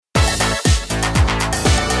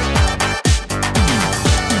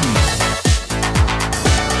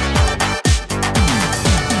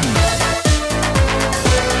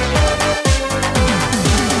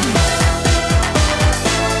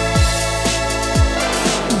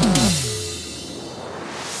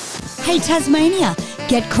Hey Tasmania,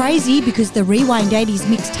 get crazy because the Rewind 80s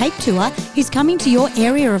mixtape tour is coming to your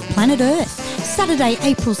area of planet Earth. Saturday,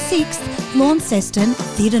 April 6th, Launceston,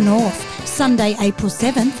 Theatre North. Sunday, April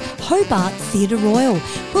 7th, Hobart, Theatre Royal.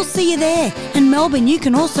 We'll see you there. And Melbourne, you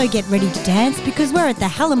can also get ready to dance because we're at the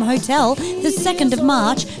Hallam Hotel the 2nd of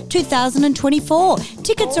March 2024.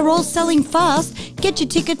 Tickets are all selling fast. Get your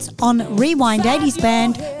tickets on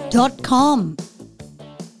rewind80sband.com.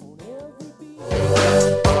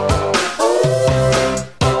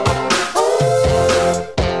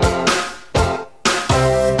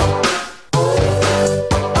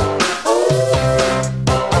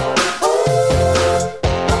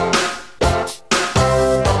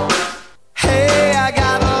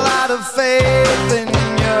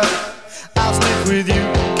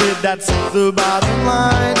 That's the bottom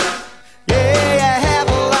line. Yeah, you have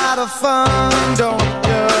a lot of fun, don't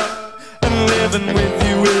you? And living with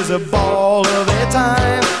you is a ball of a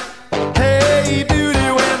time. Hey, beauty,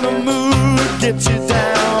 when the mood gets you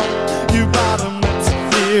down, you bottomless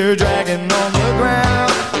fear dragging on the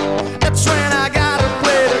ground. That's when I gotta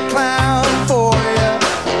play the clown for you.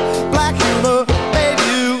 Black humor, baby,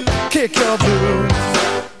 you kick your blues.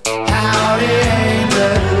 Howdy,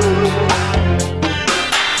 angel.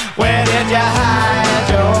 Where did you hide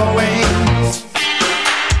your wings?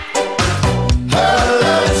 Her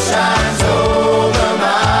love shines over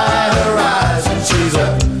my horizon. She's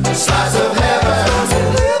a slice of heaven.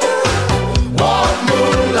 Warm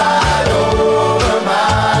moonlight over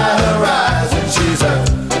my horizon. She's a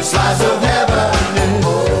slice of heaven.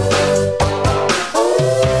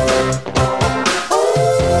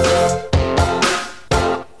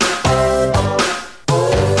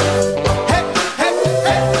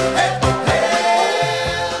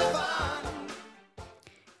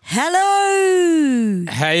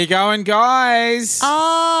 How you going, guys?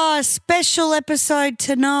 Special episode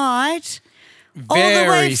tonight. All the Very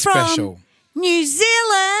way from special. New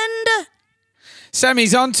Zealand.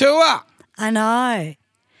 Sammy's on tour. I know.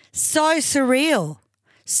 So surreal.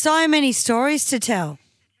 So many stories to tell,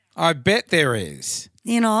 I bet there is.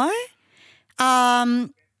 you know?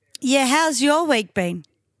 Yeah, how's your week been?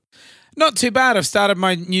 Not too bad. I've started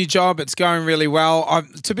my new job. It's going really well.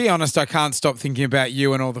 To be honest, I can't stop thinking about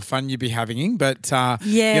you and all the fun you'd be having. But,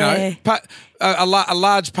 Yeah. a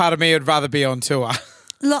large part of me would rather be on tour.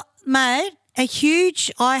 Look, mate,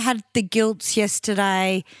 I had the guilt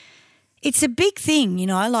yesterday. It's a big thing, you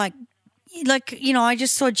know, like, I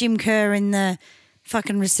just saw Jim Kerr in the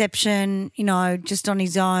fucking reception, just on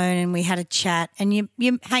his own, and we had a chat, and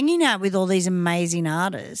you're hanging out with all these amazing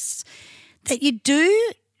artists that you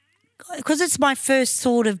do, because it's my first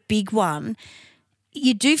sort of big one,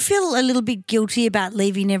 you do feel a little bit guilty about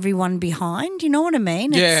leaving everyone behind. You know what I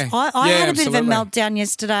mean? Yeah. I had a bit of a absolutely. meltdown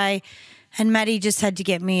yesterday, and Maddie just had to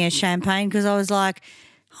get me a champagne because I was like,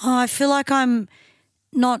 I feel like I'm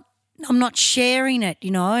not sharing it,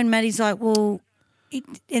 and Maddie's like, well,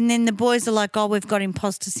 and then the boys are like, oh, we've got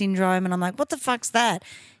imposter syndrome, and I'm like, what the fuck's that?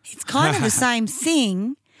 It's kind of the same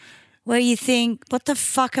thing where you think, what the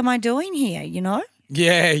fuck am I doing here, Yeah.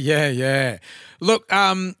 Look,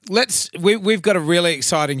 we've got a really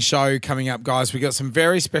exciting show coming up, guys. We've got some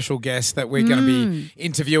very special guests that we're going to be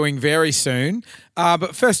interviewing very soon.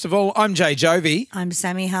 But first of all, I'm Jay Jovi. I'm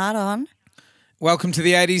Sammy Hardon. Welcome to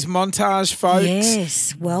the 80s montage, folks.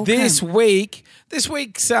 Yes, welcome. This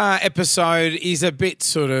week's episode is a bit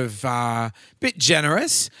bit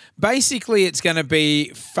generous. Basically, it's going to be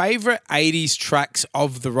favourite 80s tracks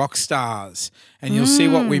of the rock stars. And you'll see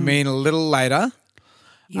what we mean a little later.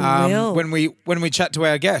 You will. When we chat to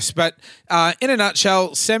our guests. But in a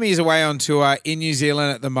nutshell, Sammy is away on tour in New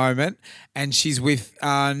Zealand at the moment, and she's with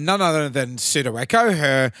none other than Pseudo Echo,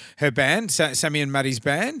 her band, Sammy and Maddie's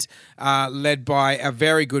band, led by a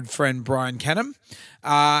very good friend, Brian Canham.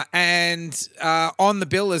 And on the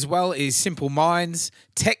bill as well is Simple Minds,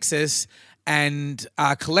 Texas, and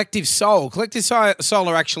Collective Soul. Collective Soul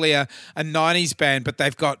are actually a 90s band, but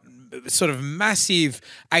they've got sort of massive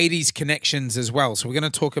 80s connections as well. So we're going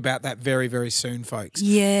to talk about that very, very soon, folks.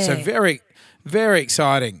 Yeah. So very, very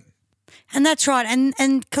exciting. And that's right.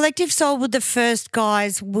 And Collective Soul were the first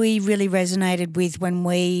guys we really resonated with when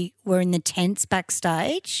we were in the tents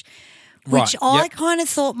backstage, which I kind of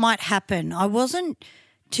thought might happen. I wasn't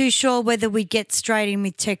too sure whether we'd get straight in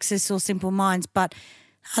with Texas or Simple Minds, but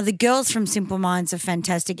the girls from Simple Minds are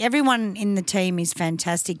fantastic. Everyone in the team is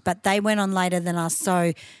fantastic, but they went on later than us.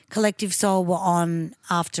 So Collective Soul were on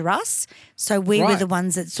after us. So we were the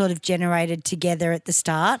ones that sort of generated together at the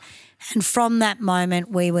start. And from that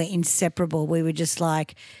moment, we were inseparable. We were just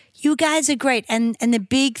like, you guys are great. And the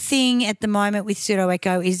big thing at the moment with Pseudo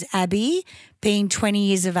Echo is Abby being 20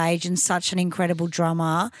 years of age and such an incredible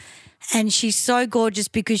drummer. And she's so gorgeous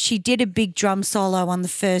because she did a big drum solo on the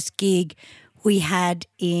first gig we had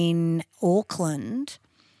in Auckland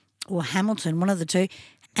or Hamilton, one of the two.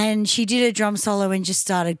 And she did a drum solo and just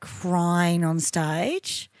started crying on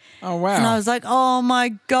stage. Oh, wow. And I was like, oh,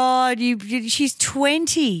 my God, she's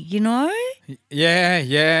 20, you know?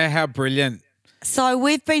 Yeah, how brilliant. So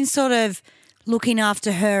we've been sort of looking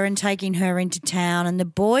after her and taking her into town, and the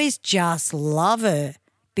boys just love her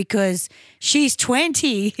because she's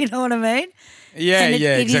 20, you know what I mean? Yeah, and it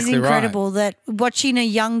exactly is incredible right. that watching a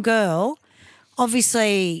young girl,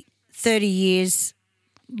 obviously 30 years,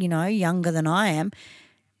 you know, younger than I am,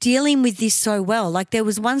 dealing with this so well. Like there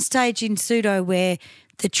was one stage in Pseudo where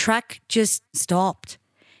the track just stopped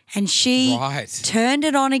and she turned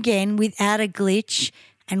it on again without a glitch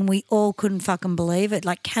and we all couldn't fucking believe it.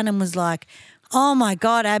 Like Cannon was like, oh my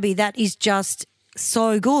God, Abby, that is just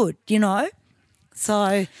so good, you know?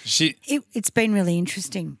 So it's been really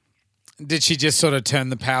interesting. Did she just sort of turn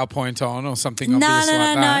the PowerPoint on or something obvious like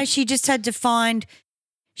that? No. She just had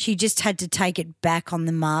to take it back on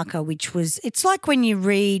the marker, which was, it's like when you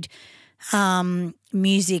read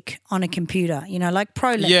music on a computer, you know, like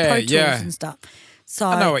Pro Tools and stuff. So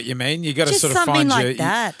I know what you mean. You got to sort of something find like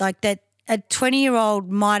that, like that a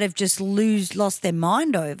 20-year-old might have just lost their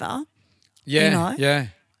mind over. Yeah, you know? yeah.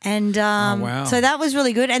 And wow. So that was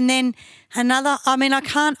really good. And then another, I mean, I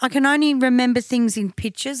can only remember things in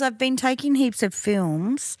pictures. I've been taking heaps of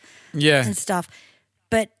films and stuff.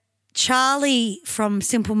 But Charlie from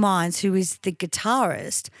Simple Minds, who is the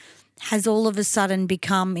guitarist, has all of a sudden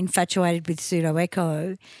become infatuated with Pseudo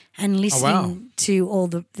Echo and listening to all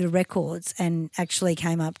the records, and actually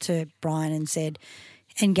came up to Brian and said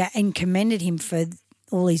and commended him for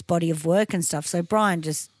all his body of work and stuff. So Brian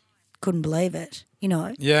just couldn't believe it, you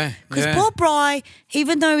know. Yeah. Because Paul Bry,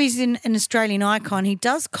 even though he's an Australian icon, he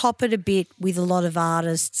does cop it a bit with a lot of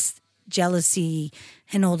artists, jealousy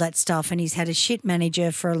and all that stuff, and he's had a shit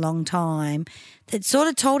manager for a long time that sort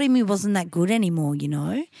of told him he wasn't that good anymore, you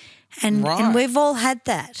know. And we've all had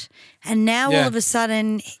that. And now all of a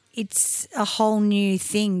sudden it's a whole new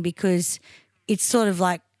thing because it's sort of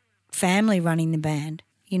like family running the band,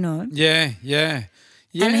 you know. Yeah.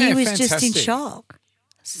 And he was just in shock.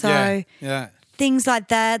 So things like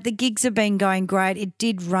that. The gigs have been going great. It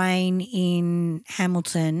did rain in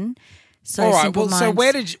Hamilton. So all right. So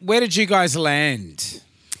where did you guys land?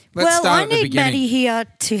 Let's start at the beginning. I need Maddie here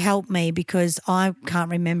to help me because I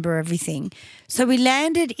can't remember everything. So we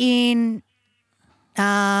landed in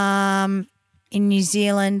New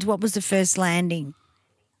Zealand. What was the first landing?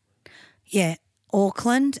 Yeah,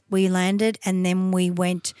 Auckland. We landed, and then we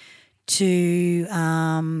went to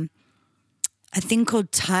a thing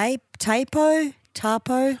called Taupo.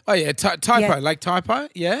 Oh yeah, Taupo, Lake Taupo.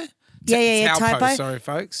 Yeah. Yeah. Taupo. Sorry,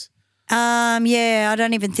 folks. I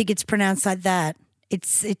don't even think it's pronounced like that.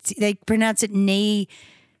 It's they pronounce it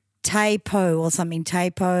Taupo or something.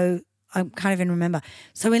 Taupo. I can't even remember.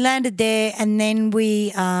 So we landed there, and then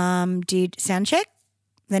we did sound check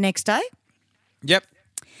the next day. Yep.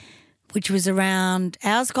 Which was around,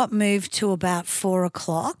 ours got moved to about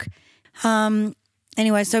 4:00.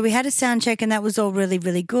 Anyway, so we had a sound check, and that was all really,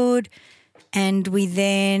 really good. And we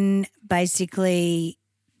then basically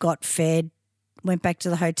got fed, went back to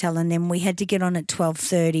the hotel, and then we had to get on at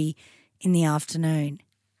 12:30 in the afternoon.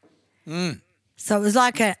 So it was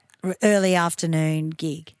like a early afternoon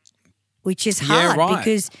gig, which is hard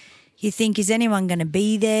because you think, is anyone going to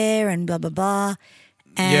be there and blah, blah, blah.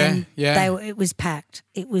 And it was packed.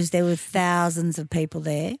 There were thousands of people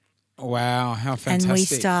there. Wow, how fantastic. And we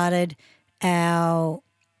started our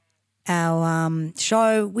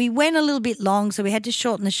show. We went a little bit long, so we had to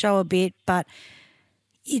shorten the show a bit, but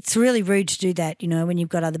it's really rude to do that, you know, when you've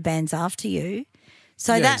got other bands after you.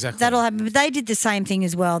 So that'll happen. But they did the same thing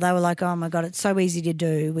as well. They were like, oh, my God, it's so easy to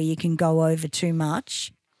do where you can go over too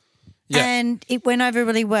much. Yeah. And it went over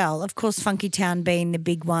really well. Of course, Funky Town being the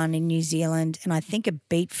big one in New Zealand, and I think A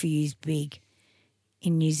Beat For You is big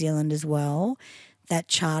in New Zealand as well. That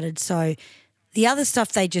charted. So the other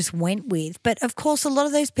stuff they just went with. But, of course, a lot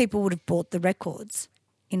of those people would have bought the records,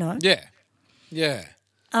 you know. Yeah.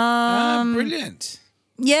 Brilliant.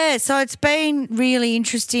 Yeah, so it's been really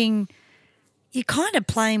interesting. You're kind of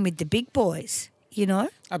playing with the big boys, you know?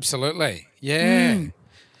 Absolutely. Yeah.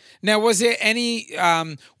 Now, was there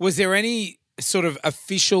any sort of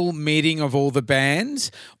official meeting of all the bands,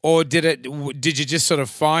 or did you just sort of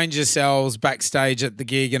find yourselves backstage at the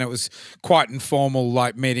gig and it was quite informal,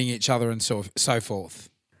 like meeting each other and so forth?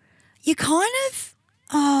 You kind of,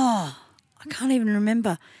 I can't even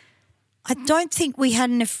remember. I don't think we had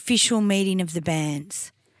an official meeting of the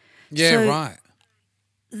bands. Yeah, So right.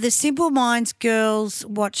 the Simple Minds girls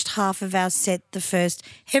watched half of our set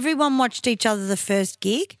everyone watched each other the first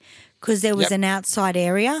gig because there was an outside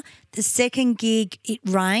area. The second gig, it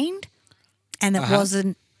rained and it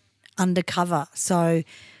wasn't undercover. So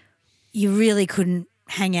you really couldn't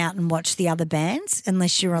hang out and watch the other bands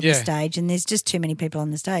unless you're on the stage, and there's just too many people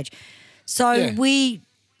on the stage. So we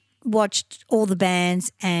watched all the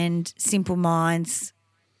bands, and Simple Minds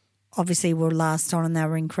obviously were last on and they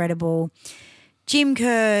were incredible. Jim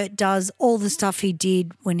Kerr does all the stuff he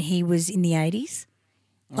did when he was in the 80s.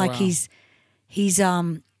 He's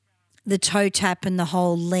the toe tap and the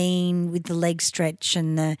whole lean with the leg stretch,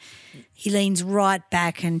 and he leans right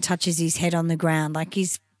back and touches his head on the ground. Like,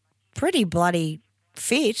 he's pretty bloody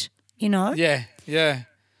fit, you know. Yeah.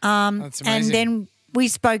 That's amazing. And then we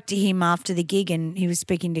spoke to him after the gig, and he was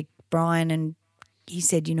speaking to Brian, and he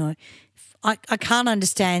said, you know, I can't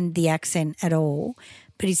understand the accent at all,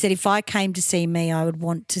 but he said if I came to see me, I would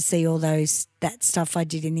want to see all that stuff I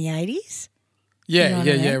did in the 80s. Yeah,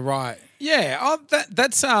 you know right. Yeah,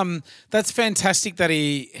 that's fantastic that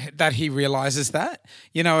he realizes that.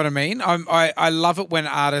 You know what I mean? I love it when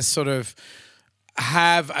artists sort of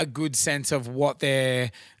have a good sense of what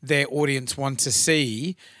their audience want to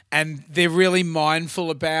see, and they're really mindful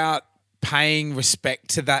about paying respect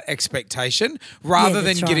to that expectation rather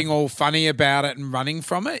than getting all funny about it and running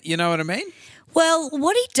from it. You know what I mean? Well,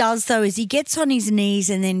 what he does though is he gets on his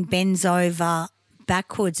knees and then bends over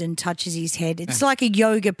backwards and touches his head. It's like a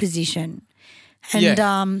yoga position.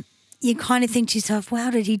 And you kind of think to yourself,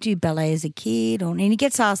 wow, did he do ballet as a kid? And he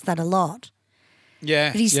gets asked that a lot.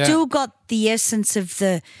 Yeah. But he's still got the essence of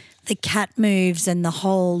the cat moves and the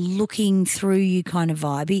whole looking through you kind of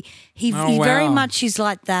vibe. He very much is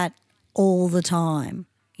like that all the time,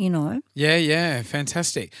 you know. Yeah,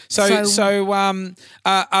 fantastic. So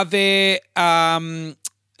are there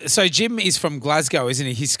so Jim is from Glasgow, isn't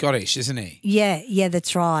he? He's Scottish, isn't he? Yeah,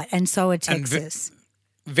 that's right. And so are Texas.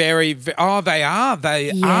 They are.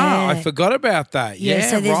 I forgot about that. Yeah,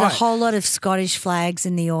 so there's a whole lot of Scottish flags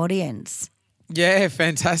in the audience. Yeah,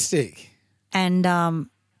 fantastic. And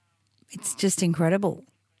it's just incredible.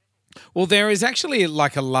 Well, there is actually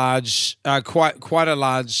like a large, quite a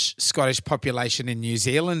large Scottish population in New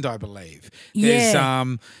Zealand, I believe.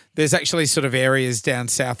 There's actually sort of areas down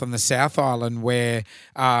south on the South Island where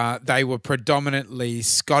they were predominantly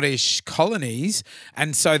Scottish colonies,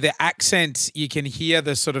 and so the accent, you can hear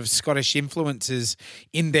the sort of Scottish influences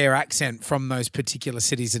in their accent from those particular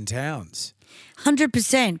cities and towns.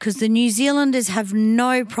 100%, because the New Zealanders have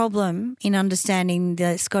no problem in understanding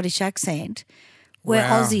the Scottish accent. Where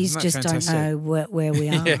Aussies just fantastic? Don't know where we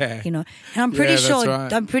are, you know. And I'm pretty sure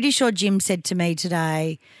right. I'm pretty sure Jim said to me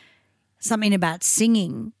today something about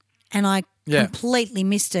singing, and I completely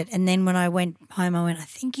missed it. And then when I went home, I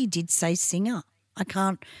think he did say singer. I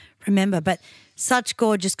can't remember, but such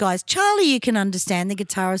gorgeous guys. Charlie, you can understand the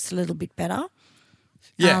guitarist a little bit better.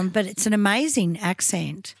 Yeah, but it's an amazing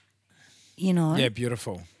accent, you know. Yeah,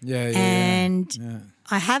 beautiful. I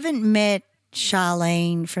haven't met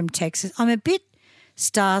Charlene from Texas. I'm a bit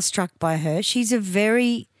starstruck by her. She's a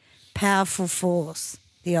very powerful force,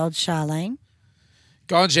 the old Charlene.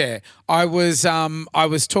 God, yeah. I was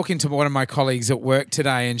talking to one of my colleagues at work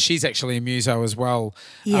today, and she's actually a muso as well,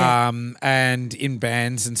 and in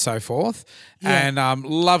bands and so forth. Yeah. And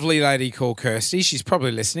lovely lady called Kirsty. She's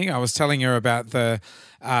probably listening. I was telling her about the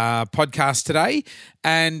podcast today,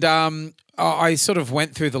 and I sort of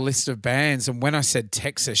went through the list of bands, and when I said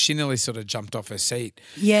Texas, she nearly sort of jumped off her seat.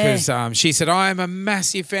 Yeah. Because she said, I am a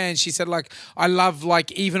massive fan. She said, like, I love,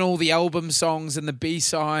 like, even all the album songs and the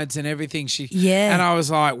B-sides and everything. And I was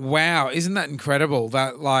like, wow, isn't that incredible?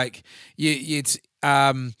 That, like,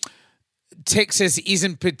 Texas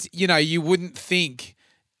isn't, you wouldn't think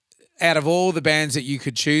out of all the bands that you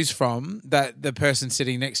could choose from, that the person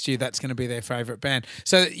sitting next to you, that's going to be their favourite band.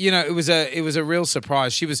 So, it was a real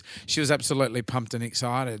surprise. She was absolutely pumped and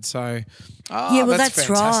excited. So, that's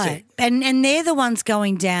right. And they're the ones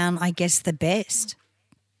going down, I guess, the best.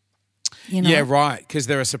 You know? Yeah, right, because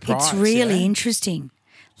they're a surprise. It's really interesting.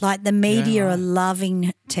 Like, the media are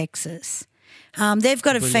loving Texas. They've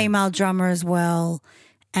got a female drummer as well,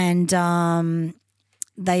 and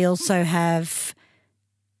they also have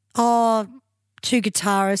two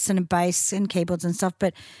guitarists and a bass and keyboards and stuff.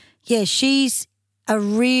 But, yeah, she's a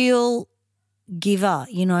real giver,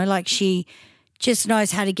 like she just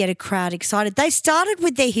knows how to get a crowd excited. They started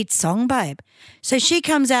with their hit song, Babe. So she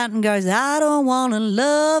comes out and goes, I don't want to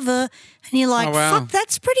love her. And you're like, fuck,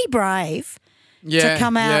 that's pretty brave to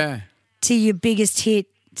come out to your biggest hit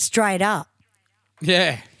straight up.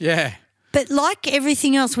 Yeah. But like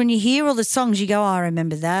everything else, when you hear all the songs, you go, oh, I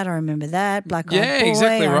remember that, Black Eyed Boy,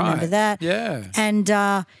 exactly I right. remember that. Yeah.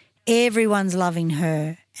 And everyone's loving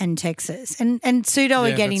her and Texas. And Pseudo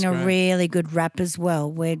are getting a great. really good rap as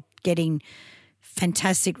well. We're getting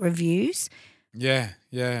fantastic reviews. Yeah,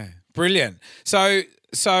 brilliant. So,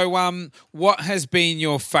 what has been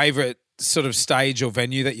your favourite sort of stage or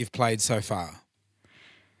venue that you've played so far?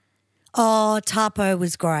 Oh, Tapo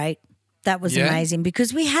was great. That was amazing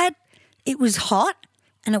because it was hot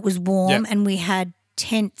and it was warm and we had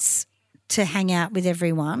tents to hang out with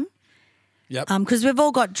everyone. Yep. Because we've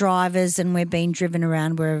all got drivers and we're being driven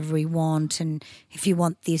around wherever we want, and if you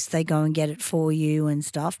want this, they go and get it for you and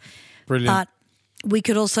stuff. Brilliant. But we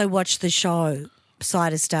could also watch the show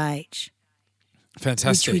side of stage.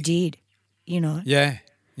 Fantastic. Which we did, you know. Yeah.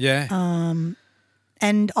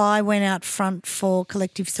 And I went out front for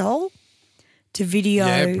Collective Soul to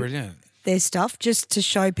video brilliant. their stuff just to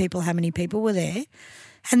show people how many people were there.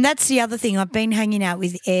 And that's the other thing. I've been hanging out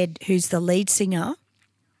with Ed, who's the lead singer.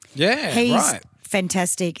 Yeah, He's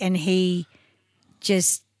fantastic, and he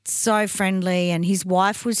just so friendly, and his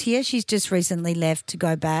wife was here. She's just recently left to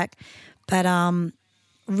go back. But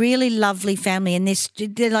really lovely family, and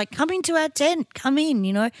they're like, come into our tent, come in,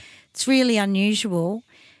 you know. It's really unusual.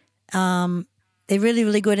 They're really,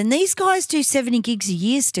 really good. And these guys do 70 gigs a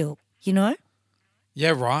year still, you know. Yeah,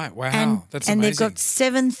 right. Wow, that's and amazing. They've got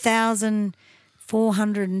 74,000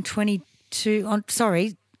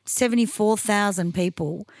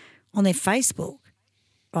 people on their Facebook,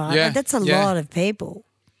 right? Yeah, That's a lot of people.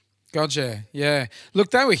 Gotcha. Yeah.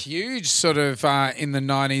 Look, they were huge sort of in the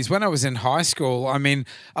 90s. When I was in high school, I mean,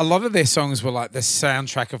 a lot of their songs were like the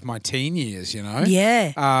soundtrack of my teen years, you know?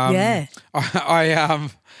 Yeah.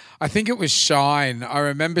 I think it was Shine. I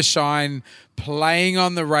remember Shine playing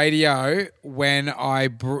on the radio when I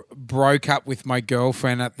broke up with my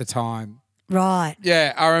girlfriend at the time. Right.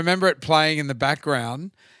 Yeah, I remember it playing in the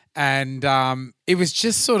background, and it was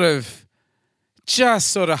just sort of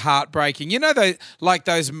heartbreaking. You know,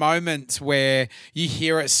 those moments where you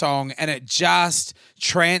hear a song and it just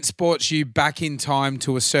transports you back in time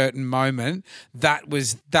to a certain moment. That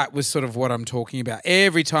was sort of what I'm talking about.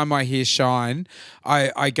 Every time I hear Shine,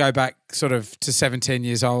 I go back sort of to 17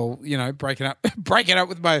 years old, you know, breaking up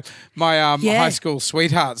with my high school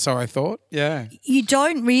sweetheart. So I thought, You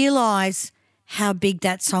don't realise how big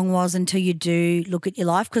that song was until you do look at your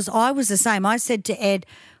life, because I was the same. I said to Ed,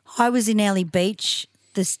 I was in Early Beach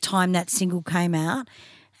this time that single came out,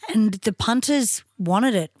 and the punters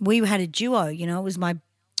wanted it. We had a duo, you know, it was my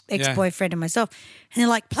ex-boyfriend and myself. And they're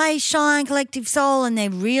like, play Shine, Collective Soul, and they're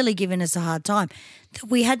really giving us a hard time.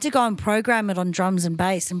 We had to go and program it on drums and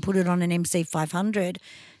bass and put it on an MC500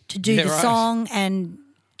 to do the song, and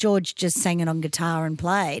George just sang it on guitar and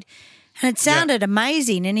played. And it sounded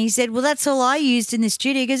amazing. And he said, well, that's all I used in the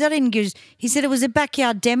studio. He goes, I didn't use – he said it was a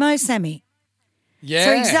backyard demo, Sammy. Yeah.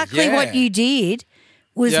 So exactly what you did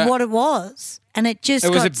was what it was. And it just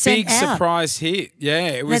got sent out. It was a big surprise hit. Yeah,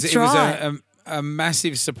 it was. That's it right. was a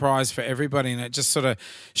massive surprise for everybody, and it just sort of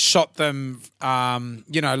shot them,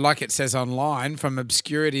 you know, like it says online, from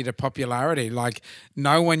obscurity to popularity. Like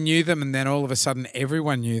no one knew them, and then all of a sudden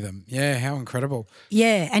everyone knew them. Yeah, how incredible.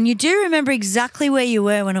 Yeah, and you do remember exactly where you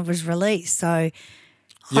were when it was released. So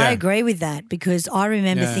I agree with that, because I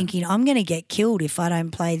remember thinking, I'm going to get killed if I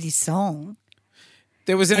don't play this song.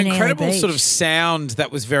 There was an incredible sort of sound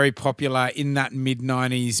that was very popular in that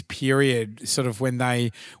mid-90s period, sort of when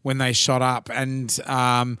they shot up, and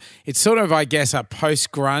it's sort of, I guess, a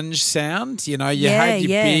post-grunge sound. You know, you had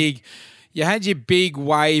your big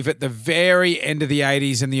wave at the very end of the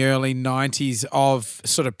 80s and the early 90s of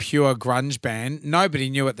sort of pure grunge band. Nobody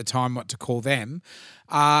knew at the time what to call them,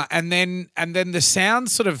 and then the sound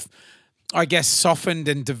sort of, I guess, softened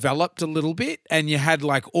and developed a little bit, and you had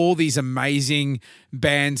like all these amazing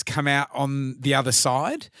bands come out on the other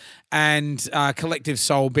side, and Collective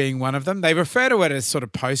Soul being one of them. They refer to it as sort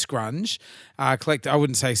of post-grunge. I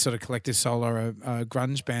wouldn't say sort of Collective Soul are a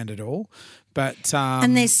grunge band at all. But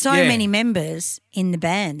and there's so many members in the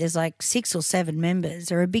band. There's like 6 or 7 members.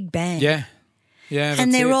 They're a big band. Yeah.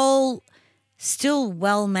 And they're all still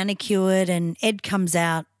well manicured, and Ed comes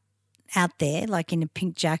out there like in a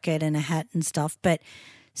pink jacket and a hat and stuff, but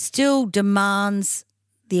still demands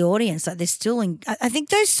the audience. Like they're still I think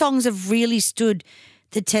those songs have really stood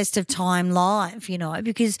the test of time live, you know,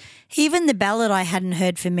 because even the ballad I hadn't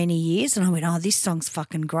heard for many years, and I went, oh, this song's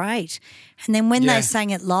fucking great. And then when they sang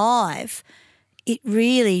it live, it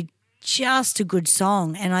really just a good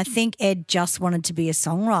song. And I think Ed just wanted to be a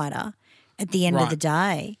songwriter at the end of the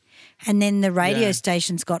day. And then the radio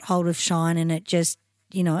stations got hold of Shine, and it just,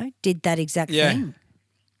 you know, did that exact thing.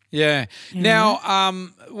 Yeah. Now,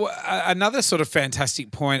 another sort of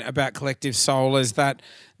fantastic point about Collective Soul is that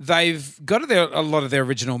they've got a lot of their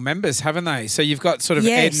original members, haven't they? So you've got sort of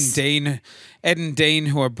Ed and Dean,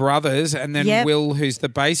 who are brothers, and then Will, who's the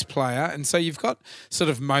bass player. And so you've got sort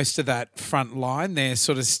of most of that front line there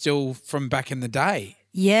sort of still from back in the day.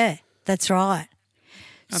 Yeah, that's right.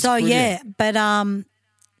 That's so, brilliant. but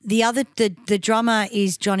the drummer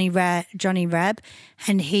is Johnny Rabb,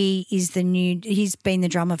 and he's been the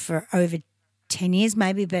drummer for over 10 years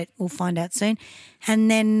maybe, but we'll find out soon. And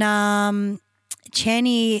then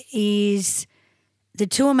Cheney is the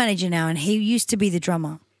tour manager now, and he used to be the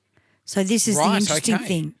drummer. So this is the interesting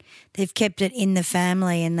thing. They've kept it in the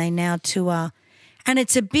family, and they now tour. And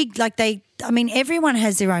it's a big, everyone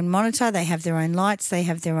has their own monitor. They have their own lights. They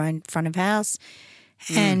have their own front of house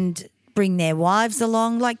and bring their wives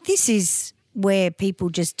along. Like, this is where people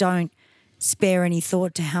just don't spare any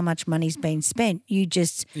thought to how much money's been spent. You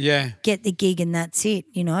just get the gig and that's it,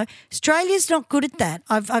 you know. Australia's not good at that.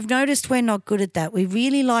 I've noticed we're not good at that. We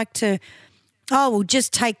really like to, we'll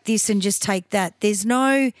just take this and just take that.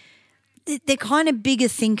 They're kind of bigger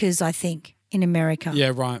thinkers, I think, in America.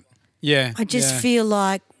 Yeah, right. Yeah. I just feel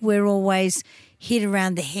like we're always hit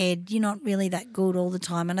around the head. You're not really that good all the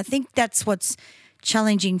time. And I think that's what's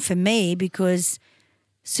challenging for me, because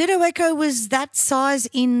Pseudo Echo was that size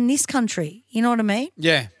in this country. You know what I mean?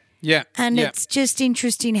 Yeah, yeah. And it's just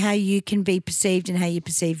interesting how you can be perceived and how you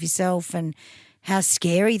perceive yourself and how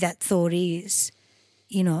scary that thought is,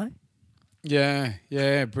 you know?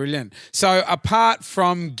 Yeah, brilliant. So apart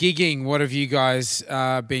from gigging, what have you guys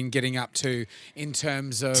been getting up to in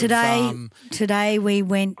terms of Today we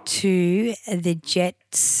went to the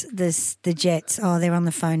Jets. The Jets. Oh, they're on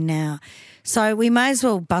the phone now. So we may as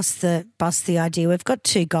well bust the idea. We've got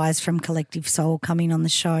two guys from Collective Soul coming on the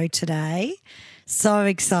show today. So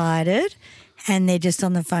excited. And they're just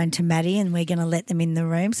on the phone to Maddie, and we're going to let them in the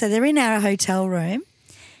room. So they're in our hotel room,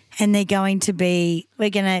 and we're going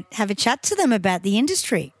to have a chat to them about the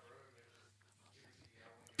industry.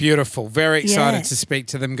 Beautiful. Very excited to speak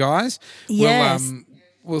to them, guys. Yes.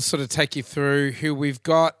 We'll sort of take you through who we've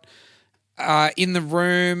got in the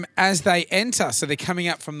room as they enter. So they're coming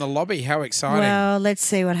up from the lobby. How exciting. Well, let's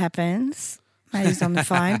see what happens. Maddie's on the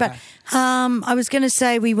phone. But I was going to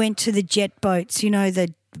say we went to the jet boats, you know,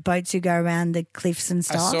 the boats who go around the cliffs and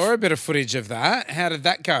stuff. I saw a bit of footage of that. How did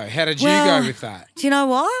that go? How did you go with that? Do you know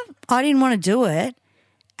what? I didn't want to do it.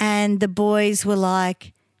 And the boys were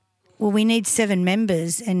like, well, we need 7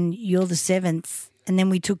 members and you're the 7th. And then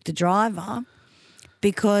we took the driver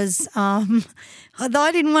because I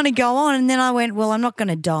didn't want to go on. And then I went, well, I'm not going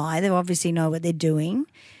to die. They obviously know what they're doing.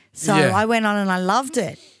 So I went on and I loved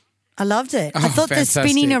it. I thought the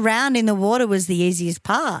spinning around in the water was the easiest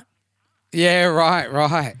part. Yeah,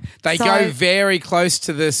 right. They go very close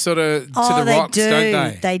to the sort of to the rocks, don't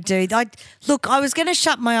they? They do. I was going to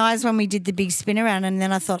shut my eyes when we did the big spin around, and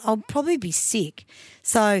then I thought I'll probably be sick.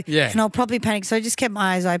 So and I'll probably panic. So I just kept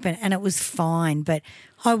my eyes open, and it was fine. But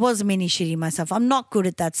I was mini shitting myself. I'm not good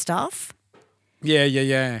at that stuff.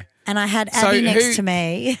 Yeah. And I had Abby next to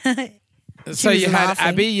me. So you had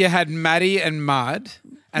Abby, you had Maddie and Mud,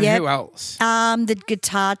 and who else? The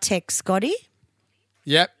guitar tech, Scotty.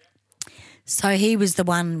 Yep. So he was the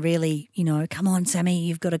one really, you know, come on, Sammy,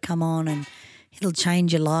 you've got to come on and it'll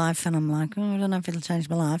change your life. And I'm like, I don't know if it'll change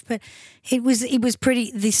my life. But it was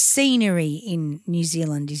pretty, the scenery in New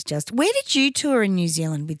Zealand is just, where did you tour in New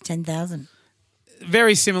Zealand with 10,000?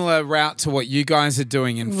 Very similar route to what you guys are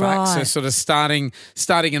doing, in fact. So sort of starting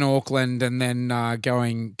in Auckland and then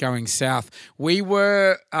going south. We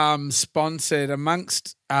were sponsored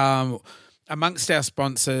amongst our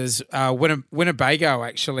sponsors. Winnebago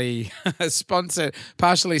actually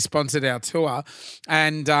partially sponsored our tour,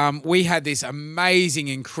 and we had this amazing,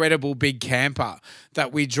 incredible big camper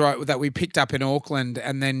that we picked up in Auckland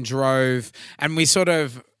and then drove, and we sort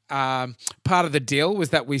of. Part of the deal was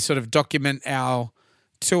that we sort of document our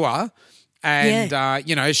tour and,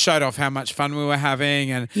 showed off how much fun we were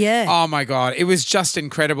having. And, oh, my God, it was just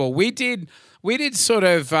incredible. We did sort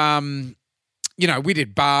of, we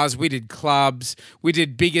did bars, we did clubs, we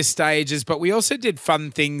did bigger stages, but we also did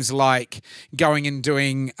fun things like going and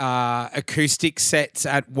doing acoustic sets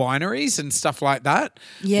at wineries and stuff like that.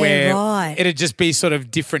 Yeah, where right. It'd just be sort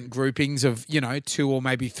of different groupings of, 2 or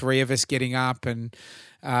maybe 3 of us getting up and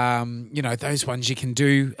those ones you can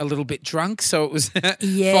do a little bit drunk, so it was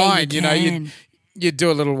fine. you'd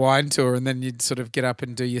do a little wine tour and then you'd sort of get up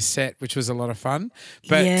and do your set, which was a lot of fun.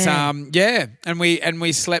 But and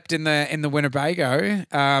we slept in the Winnebago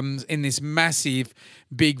in this massive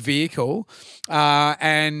big vehicle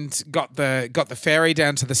and got the ferry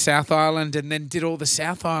down to the South Island and then did all the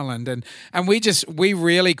South Island and we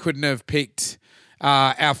really couldn't have picked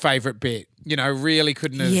our favourite bit. Really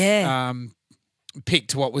couldn't have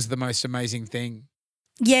picked what was the most amazing thing.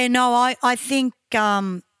 Yeah, no, I think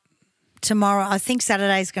tomorrow, I think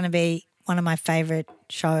Saturday is going to be one of my favourite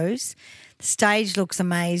shows. The stage looks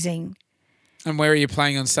amazing. And where are you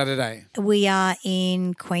playing on Saturday? We are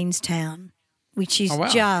in Queenstown, which is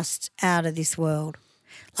just out of this world.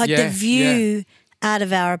 Like the view out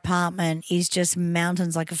of our apartment is just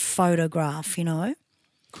mountains like a photograph,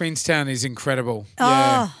 Queenstown is incredible.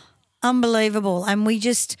 Oh, unbelievable. And we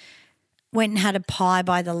just went and had a pie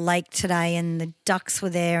by the lake today and the ducks were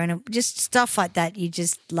there and just stuff like that you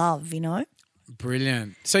just love,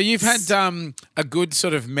 Brilliant. So you've had a good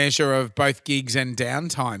sort of measure of both gigs and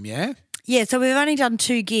downtime, yeah? Yeah, so we've only done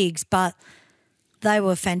 2 gigs, but they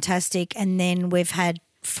were fantastic. And then we've had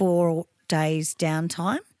 4 days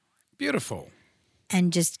downtime. Beautiful.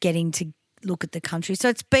 And just getting to look at the country. So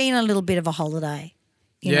it's been a little bit of a holiday.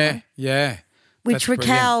 You know, That's which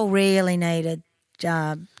Raquel brilliant. really needed.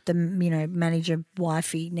 The manager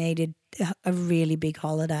wifey needed a really big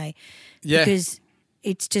holiday. Yeah. Because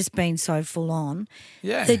it's just been so full on.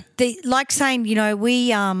 Yeah. Like saying,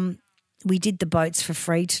 we did the boats for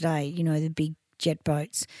free today, the big jet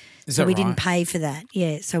boats. So we didn't pay for that.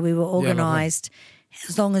 Yeah. So we were organised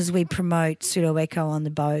as long as we promote Pseudo Echo on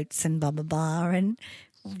the boats and blah, blah, blah. And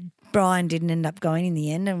Brian didn't end up going in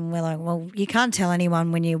the end. And we're like, well, you can't tell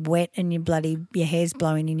anyone when you're wet and your hair's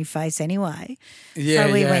blowing in your face anyway. Yeah,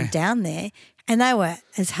 so we went down there and they were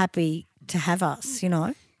as happy to have us,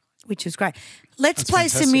 which was great. Let's play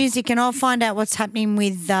some music and I'll find out what's happening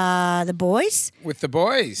with the boys. With the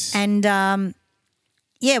boys. And,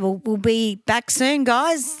 we'll be back soon,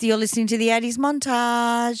 guys. You're listening to the 80s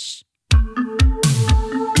montage.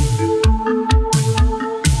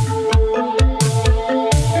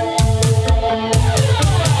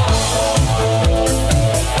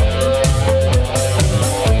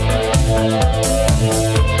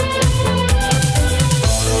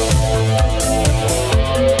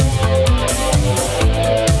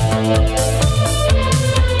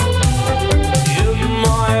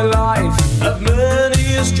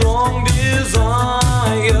 Strong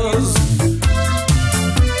desires.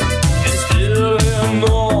 It's still in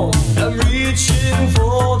all. I'm reaching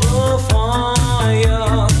for the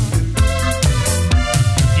fire.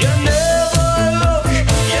 You never look,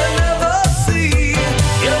 you never see,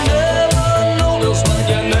 you never notice when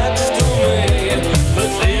you're next to me. But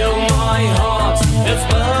feel my heart, it's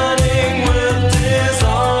burning with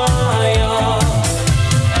desire.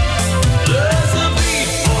 There's a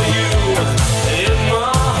beat for you in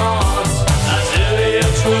my heart. I tell you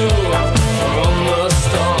true from the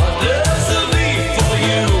start. There's a beat for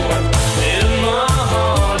you in my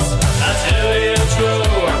heart. I tell you true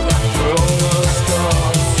from the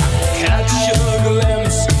start. Catch a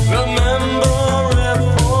glimpse, remember it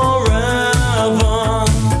forever.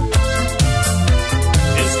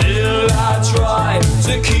 And still I try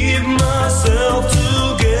to keep myself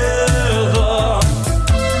together.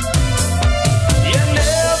 You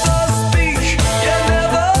never speak, you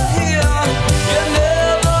never hear, you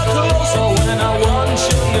never closer when I want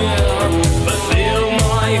you near. But feel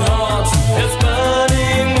my heart, it's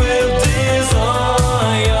burning with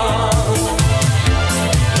desire.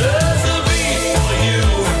 There's a beat for you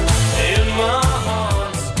in my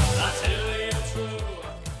heart. I tell you true.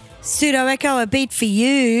 Pseudo Echo, a beat for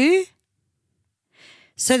you.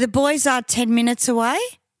 So the boys are 10 minutes away.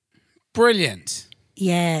 Brilliant.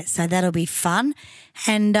 Yeah, so that'll be fun.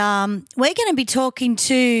 And we're going to be talking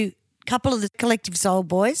to a couple of the Collective Soul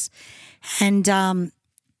boys and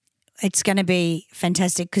it's going to be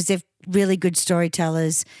fantastic because they're really good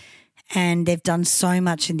storytellers and they've done so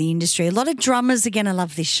much in the industry. A lot of drummers are going to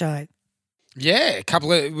love this show. Yeah,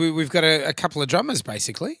 we've got a couple of drummers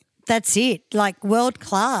basically. That's it, like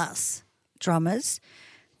world-class drummers,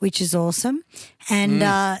 which is awesome. And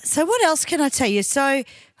so what else can I tell you? So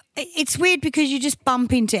it's weird because you just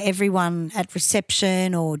bump into everyone at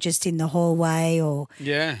reception or just in the hallway or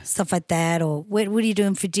stuff like that. Or what are you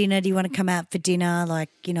doing for dinner? Do you want to come out for dinner? Like,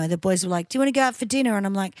 the boys were like, do you want to go out for dinner? And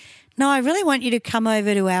I'm like, no, I really want you to come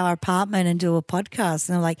over to our apartment and do a podcast.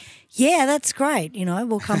 And they're like, yeah, that's great.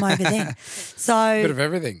 We'll come over then. So Bit of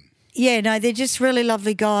everything. yeah, no, they're just really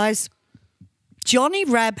lovely guys. Johnny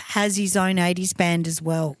Rabb has his own 80s band as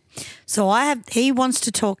well. So he wants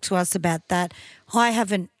to talk to us about that. I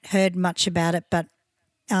haven't heard much about it, but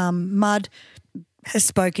Mud has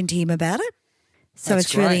spoken to him about it. So That's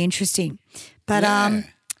it's really great. interesting. But Yeah.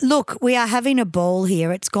 look, we are having a ball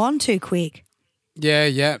here. It's gone too quick. Yeah,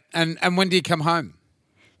 yeah. And when do you come home?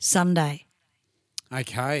 Sunday.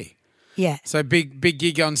 Okay. Yeah. So big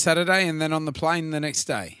gig on Saturday and then on the plane the next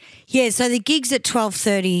day. Yeah, so the gig's at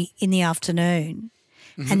 12:30 in the afternoon,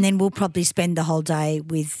 and then we'll probably spend the whole day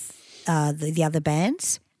with the other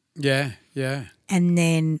bands, Yeah, yeah. and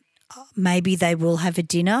then maybe they will have a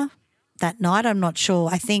dinner that night. I'm not sure.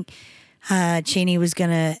 I think Cheney was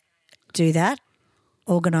going to do that,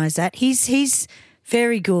 organise that. He's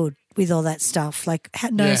very good with all that stuff. Like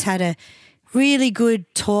knows how to really good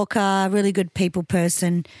talker, really good people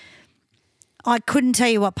person. I couldn't tell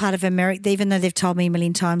you what part of America, even though they've told me a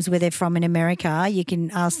million times where they're from in America. You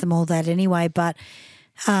can ask them all that anyway. But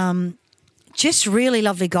just really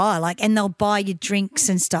lovely guy. Like, and they'll buy you drinks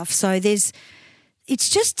and stuff. So I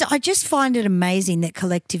just find it amazing that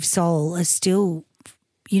Collective Soul are still,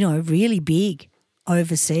 really big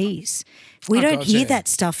overseas. We don't hear that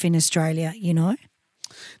stuff in Australia,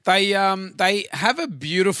 They have a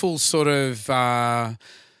beautiful sort of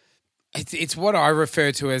it's what I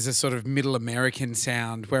refer to as a sort of middle American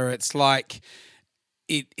sound, where it's like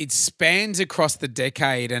it spans across the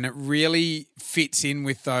decade and it really fits in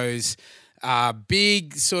with those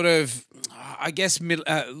big sort of, I guess,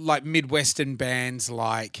 like Midwestern bands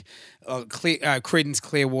like Creedence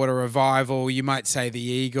Clearwater Revival. You might say the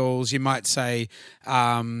Eagles. You might say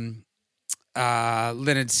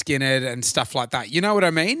Leonard Skinner and stuff like that. You know what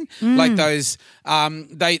I mean? Like those,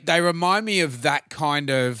 they remind me of that kind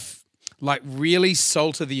of like really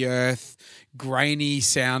salt of the earth, grainy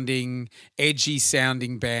sounding, edgy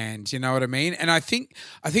sounding band. You know what I mean? And I think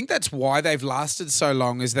that's why they've lasted so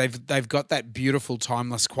long, is they've got that beautiful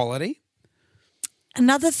timeless quality.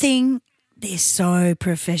 Another thing, they're so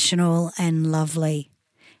professional and lovely.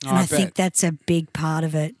 And I think that's a big part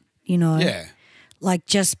of it, Yeah. Like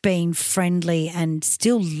just being friendly and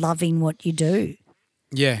still loving what you do.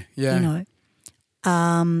 Yeah, yeah.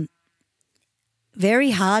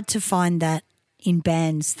 Very hard to find that in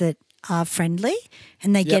bands that are friendly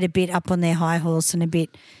and they get a bit up on their high horse and a bit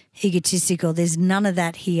egotistical. There's none of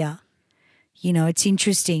that here. It's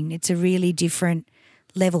interesting. It's a really different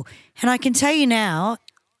level. And I can tell you now,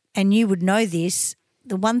 and you would know this,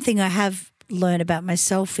 the one thing I have learned about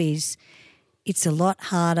myself is it's a lot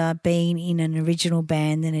harder being in an original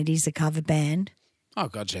band than it is a cover band. Oh,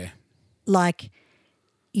 God, yeah. Like,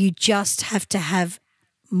 you just have to have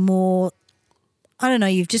more, I don't know,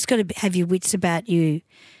 you've just got to have your wits about you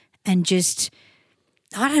and just,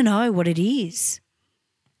 I don't know what it is.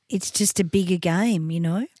 It's just a bigger game,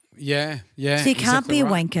 Yeah, yeah. So you can't exactly be a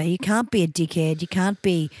right. wanker, you can't be a dickhead, you can't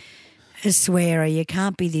be a swearer, you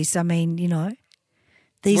can't be this. I mean,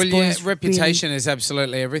 these boys reputation is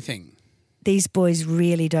absolutely everything. These boys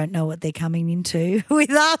really don't know what they're coming into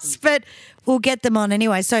with us, but we'll get them on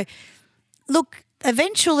anyway. So, look,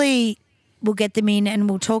 eventually we'll get them in and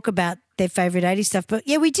we'll talk about their favourite 80s stuff. But,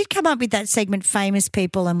 yeah, we did come up with that segment, Famous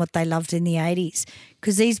People and What They Loved in the 80s,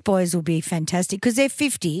 because these boys will be fantastic because they're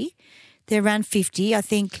 50. They're around 50. I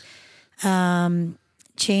think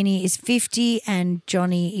Cheney is 50 and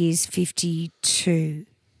Johnny is 52.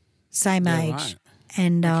 Same age. Right.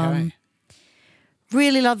 And Okay.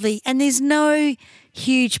 really lovely. And there's no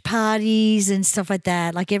huge parties and stuff like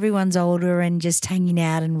that. Like everyone's older and just hanging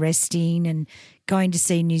out and resting and going to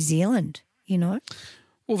see New Zealand, Well,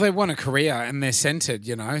 they want a career and they're centred,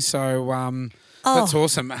 so that's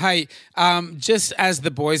awesome. Hey, just as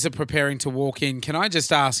the boys are preparing to walk in, can I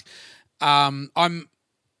just ask, I've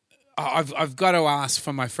got to ask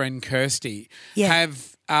for my friend Kirsty. Yeah.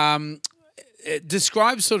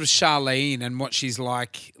 Describe sort of Charlene and what she's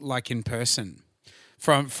like in person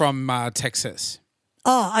from Texas.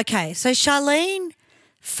 Oh, okay. So Charlene,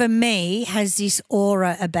 for me, has this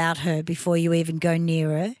aura about her before you even go near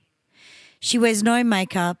her. She wears no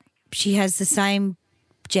makeup. She has the same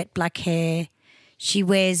jet black hair. She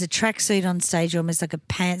wears a tracksuit on stage, almost like a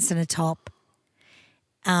pants and a top.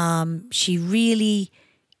 She really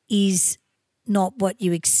is not what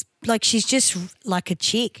you like. She's just like a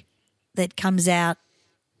chick that comes out.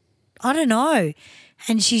 I don't know.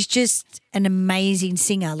 And she's just an amazing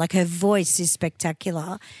singer. Like her voice is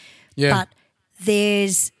spectacular. Yeah. But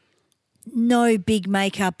there's no big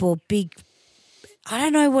makeup or big, I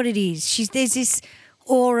don't know what it is. There's this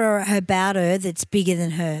aura about her that's bigger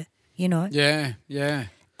than her, Yeah, yeah.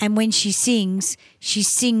 And when she sings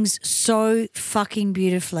so fucking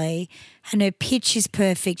beautifully and her pitch is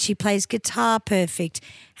perfect. She plays guitar perfect.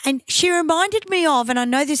 And she reminded me of, and I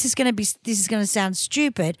know this is going to sound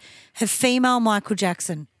stupid, her female Michael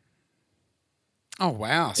Jackson. Oh,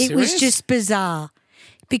 wow. It was just bizarre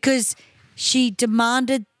because she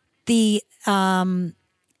demanded the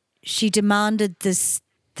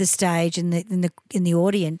stage and in the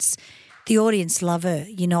audience. The audience love her.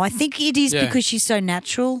 You know, I think it is because she's so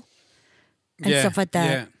natural and stuff like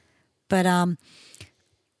that. Yeah. But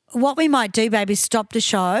what we might do, babe, is stop the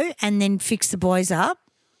show and then fix the boys up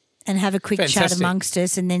and have a quick chat amongst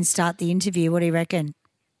us and then start the interview. What do you reckon?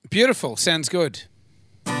 Beautiful. Sounds good.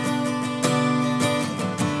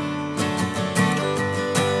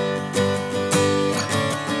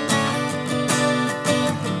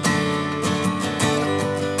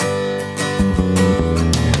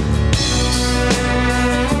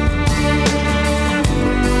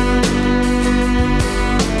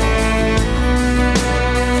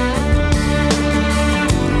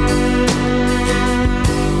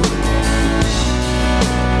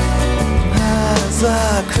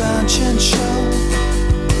 The crunch and show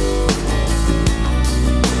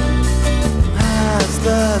as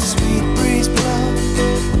the sweet breeze blow,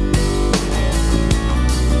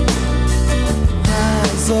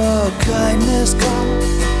 as the kindness go,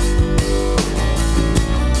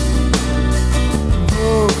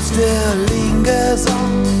 hope still lingers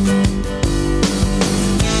on.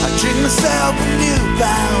 I drink myself a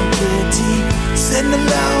newbound pity, sitting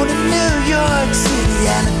alone in New York City,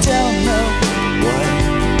 and I don't know what?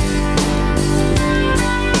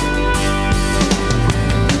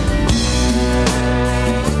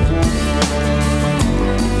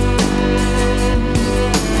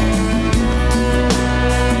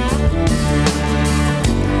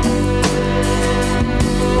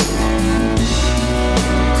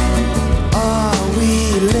 Are we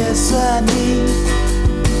listening?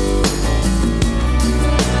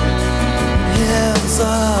 Hymns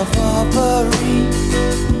of offering.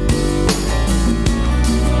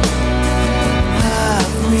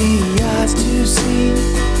 To see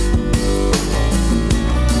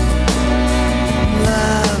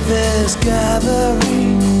love is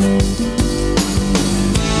gathering.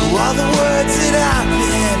 All the words that I've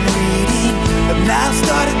been reading have now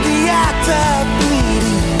started the act of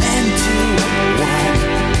bleeding into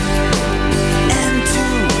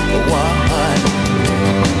one.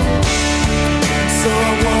 So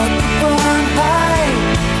I walk upon high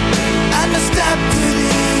and I step to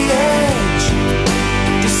the edge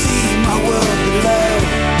to see my world below,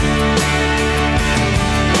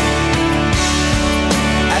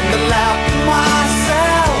 and allow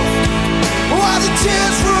myself while the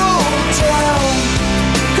tears roll down,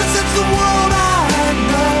 'cause it's the world I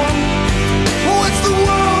know. Oh, it's the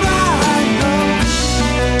world I know.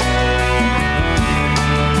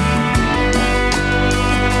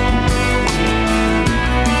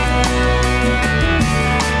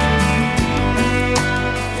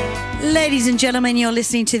 Ladies and gentlemen, you're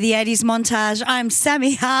listening to the 80s Montage. I'm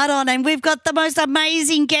Sammy Hardon, and we've got the most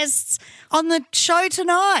amazing guests on the show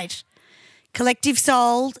tonight. Collective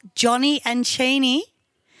Soul, Johnny and Cheney,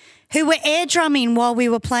 who were air drumming while we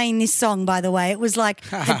were playing this song, by the way. It was like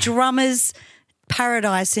the drummer's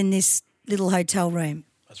paradise in this little hotel room.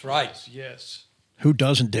 That's right. Yes. Who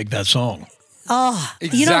doesn't dig that song? Oh,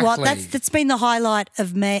 exactly. You know what? That's been the highlight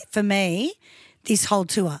of for me this whole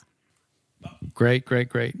tour. Great.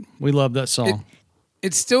 We love that song.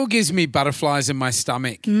 It still gives me butterflies in my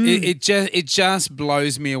stomach. It just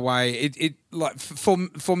blows me away. It like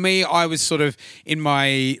for me, I was sort of in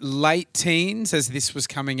my late teens as this was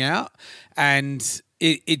coming out, and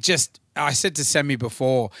it just. I said to Sammy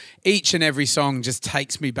before, each and every song just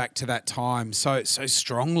takes me back to that time so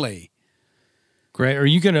strongly. Great. Are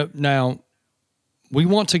you gonna now? We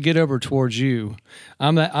want to get over towards you.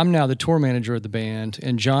 I'm now the tour manager of the band,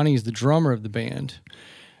 and Johnny's the drummer of the band.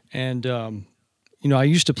 And I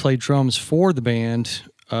used to play drums for the band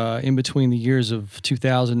in between the years of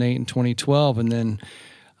 2008 and 2012, and then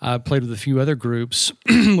I played with a few other groups,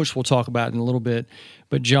 which we'll talk about in a little bit.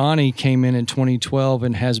 But Johnny came in 2012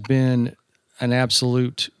 and has been an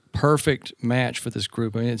absolute perfect match for this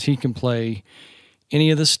group. I mean, he can play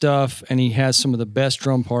any of the stuff, and he has some of the best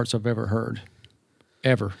drum parts I've ever heard.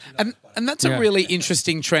 Ever. And that's a really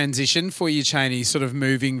interesting transition for you, Cheney, sort of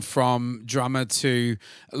moving from drummer to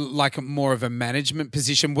like more of a management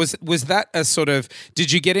position. Was that a sort of,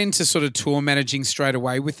 did you get into sort of tour managing straight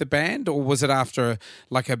away with the band, or was it after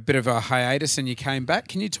like a bit of a hiatus and you came back?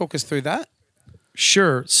 Can you talk us through that?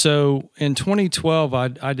 Sure. So in 2012,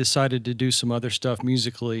 I decided to do some other stuff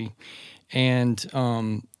musically, and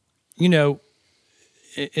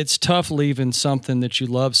it's tough leaving something that you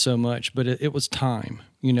love so much, but it was time.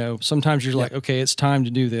 Sometimes you're like, okay, it's time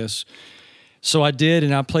to do this. So I did,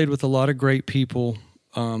 and I played with a lot of great people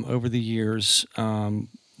over the years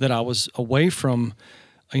that I was away from,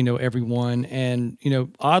 everyone. And,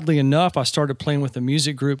 oddly enough, I started playing with a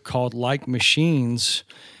music group called Like Machines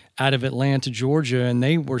out of Atlanta, Georgia, and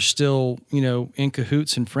they were still, in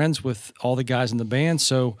cahoots and friends with all the guys in the band.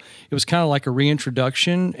 So it was kind of like a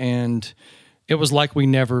reintroduction, and it was like we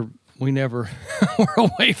never were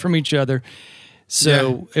away from each other.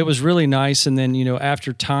 So it was really nice. And then,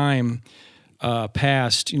 after time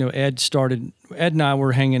passed, Ed and I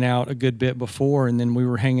were hanging out a good bit before, and then we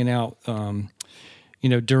were hanging out,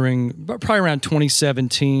 during probably around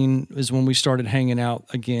 2017 is when we started hanging out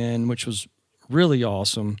again, which was really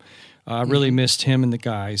awesome. I really missed him and the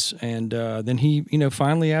guys. And then he,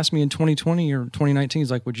 finally asked me in 2020 or 2019, he's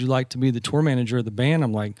like, would you like to be the tour manager of the band?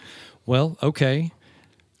 I'm like, well, okay,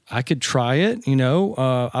 I could try it.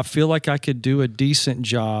 I feel like I could do a decent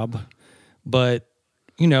job, but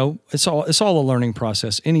it's all a learning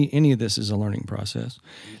process. Any of this is a learning process.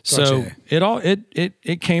 Gotcha. So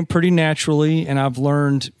it came pretty naturally, and I've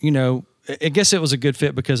learned, I guess it was a good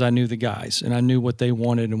fit because I knew the guys and I knew what they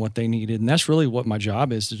wanted and what they needed. And that's really what my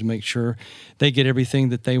job is to make sure they get everything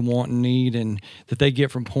that they want and need, and that they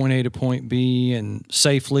get from point A to point B and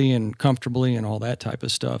safely and comfortably and all that type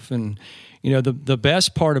of stuff. And, the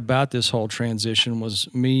best part about this whole transition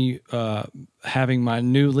was me having my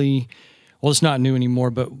well, it's not new anymore,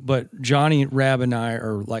 but Johnny, Rab, and I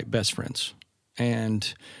are like best friends.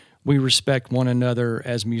 And we respect one another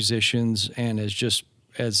as musicians and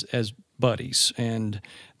as buddies. And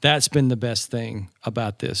that's been the best thing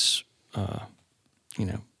about this,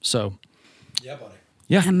 so. Yeah, buddy.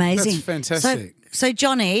 Yeah. Amazing. That's fantastic. So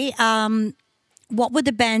Johnny, what were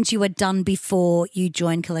the bands you had done before you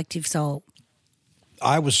joined Collective Soul?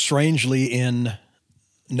 I was strangely in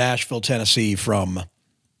Nashville, Tennessee from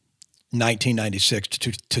 1996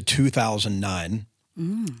 to 2009.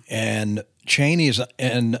 And Cheney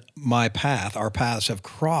and our paths have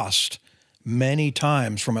crossed many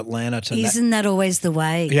times from Atlanta to Isn't that always the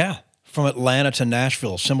way? Yeah, from Atlanta to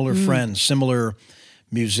Nashville. Similar friends, similar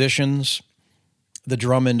musicians, the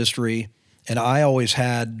drum industry. And I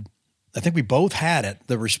think we both had it,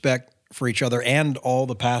 the respect for each other and all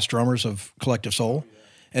the past drummers of Collective Soul.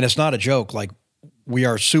 And it's not a joke. Like, we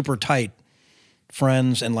are super tight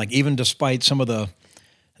friends, and like, even despite some of the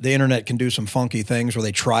internet can do some funky things where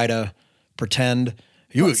they try to pretend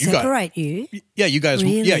you separate you. Yeah, you guys.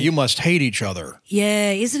 Really? Yeah, you must hate each other.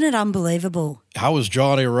 Yeah, isn't it unbelievable? How is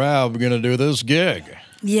Johnny Rab going to do this gig?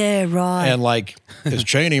 Yeah, right. And like, is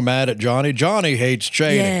Cheney mad at Johnny? Johnny hates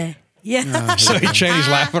Cheney. Yeah. So Cheney's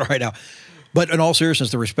laughing right now. But in all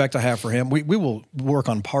seriousness, the respect I have for him, we will work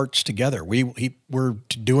on parts together. We're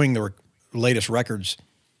doing the latest records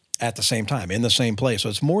at the same time in the same place. So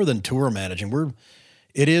it's more than tour managing.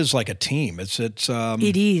 It is like a team. It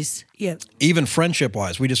is. Yeah. Even friendship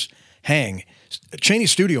wise, we just hang.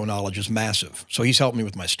 Cheney's studio knowledge is massive. So he's helped me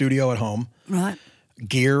with my studio at home. Right.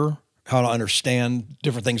 Gear, how to understand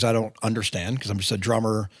different things I don't understand because I'm just a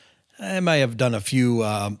drummer. I may have done a few,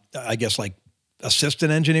 I guess, like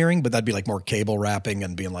assistant engineering, but that'd be like more cable wrapping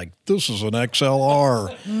and being like, this is an XLR,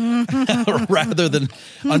 rather than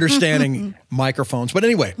understanding microphones. But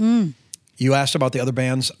anyway, you asked about the other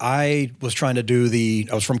bands. I was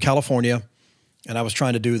from California, and I was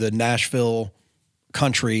trying to do the Nashville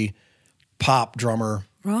country pop drummer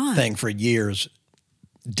thing for years.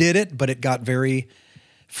 Did it, but it got very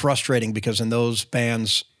frustrating because in those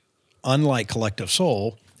bands, unlike Collective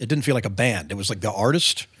Soul, it didn't feel like a band. It was like the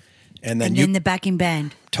artist and then the backing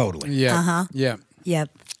band. Totally. Yeah. Uh-huh. Yeah. Yep.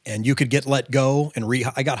 And you could get let go and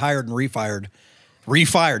I got hired and refired.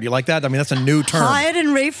 Refired. You like that? I mean, that's a new term. Hired and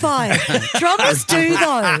refired. Drummers do,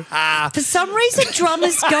 though. For some reason,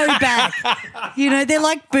 drummers go back. They're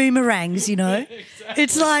like boomerangs, Exactly.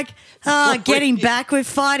 It's like, getting back, we've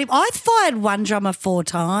fired him. I've fired one drummer 4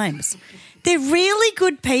 times. They're really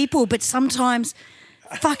good people, but sometimes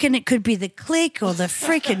fucking it could be the click or the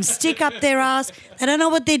freaking stick up their ass. They don't know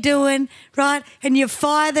what they're doing, right? And you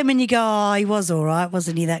fire them and you go, oh, he was all right,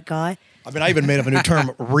 wasn't he, that guy? I mean, I even made up a new term,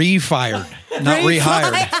 refired, not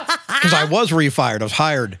rehired. Because I was refired. I was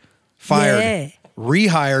hired, fired,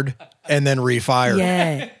 rehired, and then refired.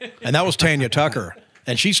 Yeah. And that was Tanya Tucker.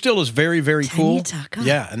 And she still is very, very cool. Tanya Tucker.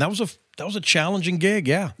 Yeah, and that was a challenging gig,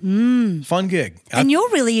 yeah. Fun gig. And you're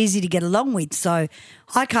really easy to get along with, so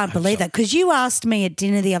I can't believe that. Because you asked me at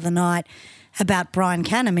dinner the other night about Brian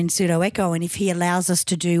Canham in Pseudo Echo and if he allows us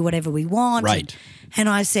to do whatever we want. Right. And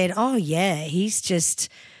I said, oh, yeah, he's just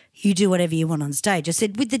you do whatever you want on stage. I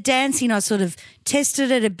said, with the dancing, I sort of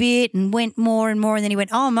tested it a bit and went more and more. And then he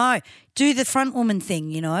went, oh, no, do the front woman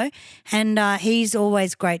thing, you know. And he's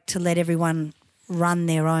always great to let everyone run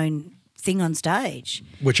their own thing on stage.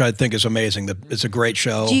 Which I think is amazing. It's a great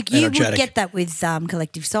show, You energetic. would get that with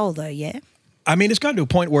Collective Soul, though, yeah? I mean, it's gotten to a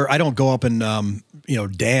point where I don't go up and,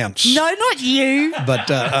 dance. No, not you. But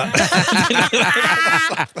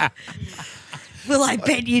Well, I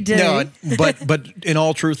bet you do. no, but in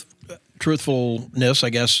all truthfulness, I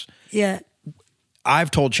guess, Yeah.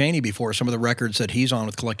 I've told Cheney before some of the records that he's on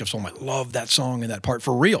with Collective Soul. I love that song and that part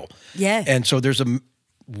for real. Yeah. And so there's a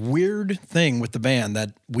weird thing with the band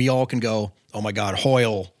that we all can go, oh my God,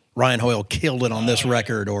 Ryan Hoyle killed it on this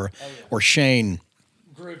record, or Shane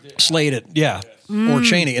slayed it, yeah, or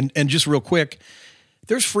Cheney. And just real quick,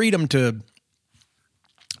 there's freedom to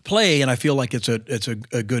play, and I feel like it's a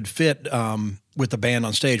good fit with the band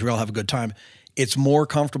on stage. We all have a good time. It's more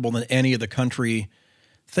comfortable than any of the country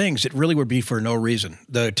things. It really would be for no reason.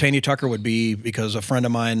 The Tanya Tucker would be because a friend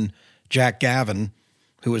of mine, Jack Gavin,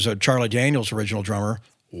 who was a Charlie Daniels original drummer,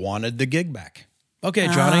 wanted the gig back. Okay,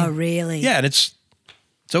 Johnny. Oh, really? Yeah, and it's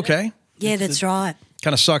okay. Yeah, that's right.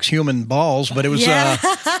 Kind of sucks human balls, but it was. Yeah.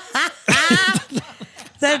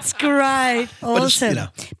 That's great. Awesome.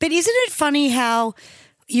 But isn't it funny how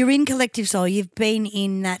you're in Collective Soul? You've been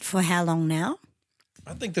in that for how long now?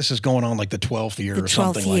 I think this is going on like the 12th year The or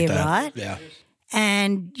something 12th year, like that. right? Yeah.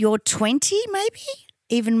 And you're 20 maybe?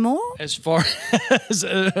 Even more? As far as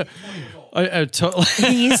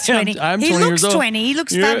He is 20. I'm 20 he looks years old. 20. He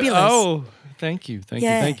looks fabulous. Oh, thank you.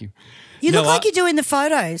 Thank you. You No, look like you do in the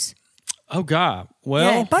photos. Oh, God.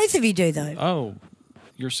 Well, Yeah, both of you do though. oh,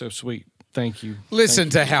 you're so sweet. Thank you. Listen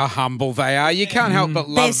to how humble they are. You can't help but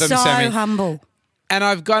They're love them, so Sammy. humble. And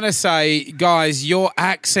I've got to say, guys, your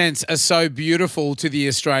accents are so beautiful to the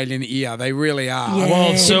Australian ear. They really are. Yeah.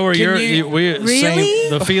 Well, so are Can we Really?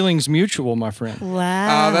 the feeling's mutual, my friend.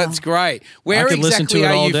 Wow. Oh, that's great. Where could listen to exactly it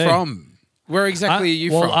are all you day. from? Where exactly are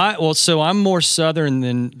you from? So I'm more southern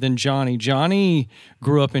than Johnny. Johnny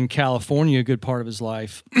grew up in California a good part of his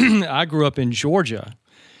life. I grew up in Georgia.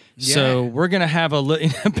 So we're going to have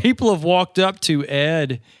people have walked up to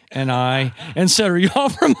Ed and I and said, are y'all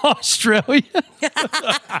from Australia?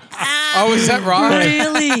 Oh, is that right?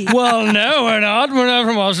 Really? Well, no, we're not. We're not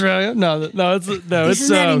from Australia. No, it's Isn't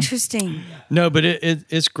that interesting? no, but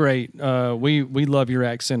it's great. We love your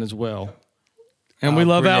accent as well. And we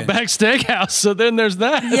love brilliant. Outback Steakhouse. So then there's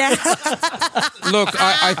that. Yeah. Look,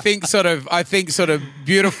 I think sort of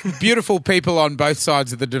beautiful people on both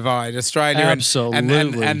sides of the divide, Australia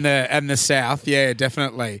Absolutely. and the South. Yeah,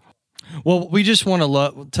 definitely. Well, we just want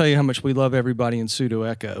to tell you how much we love everybody in Pseudo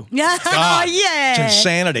Echo. Yeah. God, Yeah. It's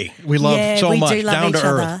insanity. We love so we much. do love Down each to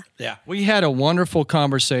earth. other. Yeah. We had a wonderful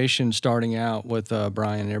conversation starting out with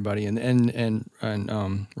Brian and everybody and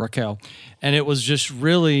Raquel, and it was just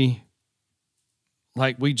really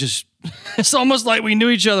like it's almost like we knew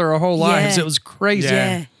each other our whole lives. Yeah. It was crazy.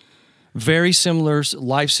 Yeah. Very similar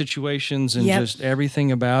life situations and Yep. just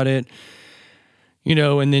everything about it. You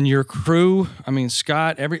know, and then your crew. I mean,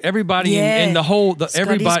 Scott. Everybody Yeah. in the whole.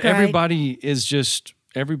 Scotty's great. Everybody is just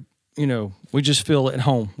we just feel at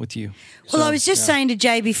home with you. Well, So, I was just saying to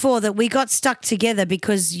Jay before that we got stuck together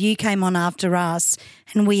because you came on after us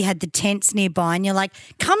and we had the tents nearby and you're like,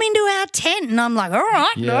 come into our tent. And I'm like, all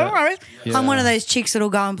right, Yeah. no worries. Yeah. I'm one of those chicks that'll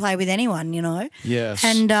go and play with anyone, you know. Yes.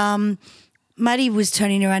 And Muddy was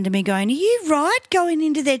turning around to me going, are you right going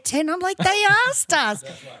into their tent? I'm like, they asked us.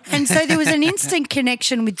 And so there was an instant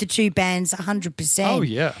connection with the two bands, 100%. Oh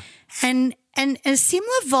yeah. And a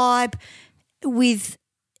similar vibe with,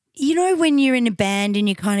 you know, when you're in a band and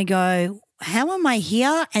you kind of go, how am I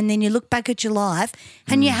here? And then you look back at your life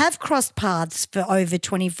and you have crossed paths for over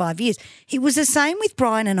 25 years. It was the same with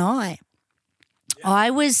Brian and I.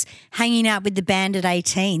 I was hanging out with the band at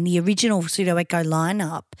 18, the original Pseudo Echo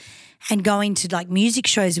lineup, and going to like music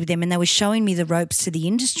shows with them, and they were showing me the ropes to the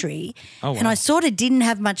industry. Oh, wow. And I sort of didn't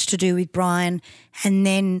have much to do with Brian. And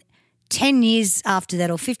then 10 years after that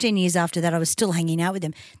or 15 years after that, I was still hanging out with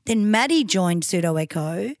them. Then Maddie joined Pseudo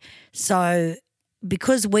Echo. So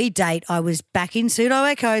because we date, I was back in Pseudo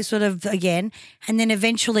Echo sort of again. And then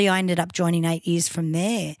eventually I ended up joining 8 years from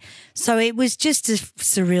there. So it was just a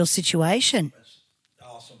surreal situation.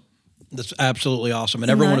 That's absolutely awesome.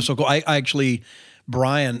 And everyone is so cool. I actually,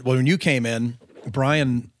 Brian, when you came in,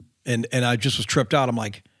 Brian, and I just was tripped out. I'm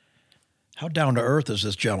like, how down to earth is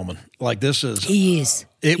this gentleman? Like this is. He is.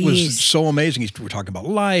 It He was is. so amazing. We're talking about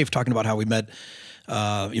life, talking about how we met,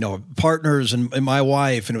 partners and my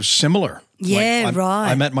wife, and it was similar. Yeah,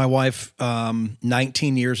 right. I met my wife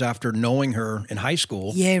 19 years after knowing her in high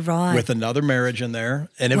school. Yeah, right. With another marriage in there.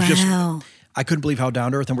 And it was just, I couldn't believe how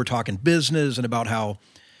down to earth. And we're talking business and about how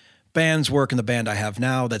bands work. And the band I have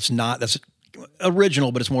now, that's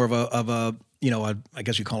original, but it's more of a I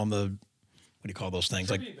guess you call them what do you call those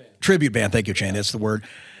things? Tribute band. Thank you, Cheney. That's the word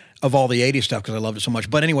of all the 80s stuff because I loved it so much.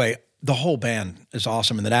 But anyway, the whole band is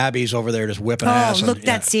awesome. And then Abby's over there just whipping ass. Oh, look,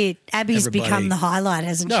 that's it. Abby's become the highlight,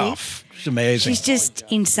 hasn't she? She's amazing. She's just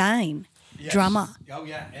insane. Yes. Drummer. Oh,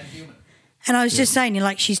 yeah, and human. And I was just saying,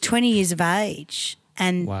 she's 20 years of age.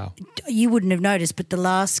 And you wouldn't have noticed, but the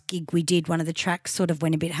last gig we did, one of the tracks sort of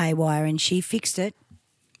went a bit haywire and she fixed it.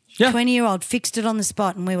 Yeah. 20-year-old fixed it on the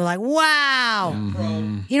spot and we were like, wow.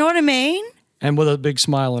 Mm-hmm. You know what I mean? And with a big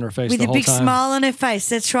smile on her face the whole time. With a big smile on her face,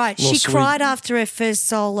 that's right. She cried after her first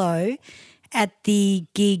solo at the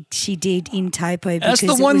gig she did in Taupo. That's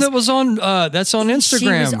the one that was on, that's on Instagram.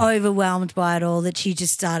 She was overwhelmed by it all that she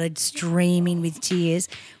just started streaming with tears,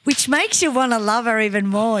 which makes you want to love her even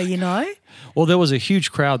more, Well, there was a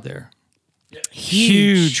huge crowd there.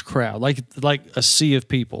 Huge crowd, like a sea of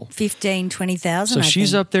people. 15,000, 20,000, So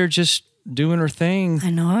she's up there just doing her thing.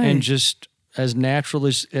 I know. And just as natural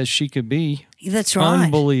as she could be. That's right.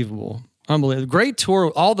 Unbelievable. Great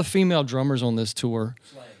tour. All the female drummers on this tour.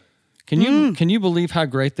 Can you believe how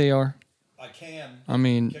great they are? I can. I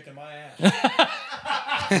mean, kicking my ass.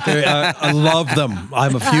 I love them.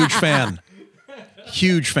 I'm a huge fan.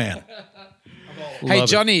 Huge fan. Hey,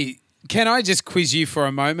 Johnny, can I just quiz you for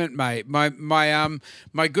a moment, mate? My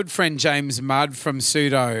good friend James Mudd from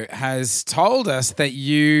Pseudo has told us that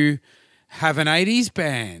you have an 80s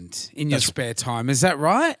band in your spare time. Is that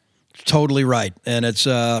right? Totally right. And it's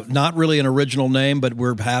not really an original name, but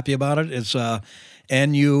we're happy about it. It's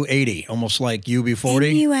NU80, almost like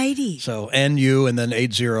UB40. NU80. So NU and then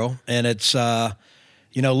 80. And it's,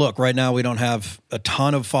 look, right now we don't have a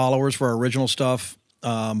ton of followers for our original stuff.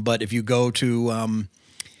 But if you go to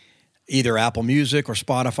either Apple Music or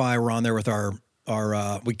Spotify, we're on there with our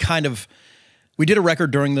we did a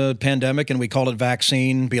record during the pandemic and we called it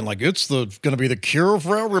Vaccine, being like, it's going to be the cure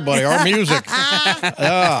for everybody, our music.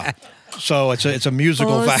 Yeah. So it's a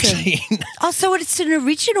musical vaccine. Oh, so it's an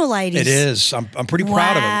original 80s. It is. I'm pretty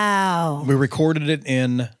proud of it. We recorded it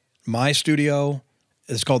in my studio.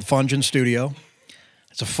 It's called Fungin Studio.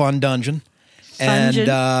 It's a fun dungeon. Fungin.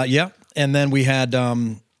 And and then we had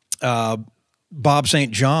Bob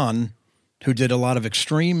St. John, who did a lot of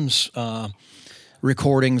Extremes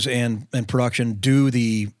recordings and production, do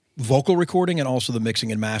the vocal recording and also the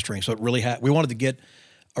mixing and mastering. So it really we wanted to get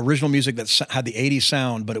original music that had the 80s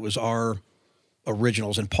sound, but it was our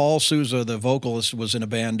originals. And Paul Souza, the vocalist, was in a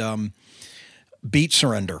band, Beat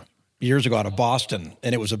Surrender, years ago out of Boston.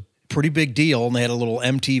 And it was a pretty big deal. And they had a little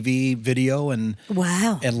MTV video. And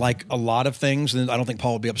wow. And like a lot of things, and I don't think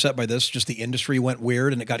Paul would be upset by this, just the industry went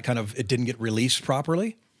weird and it didn't get released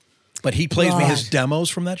properly. But he plays me his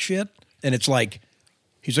demos from that shit. And it's like,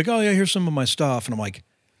 he's like, oh yeah, here's some of my stuff. And I'm like,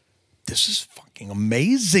 this is fucking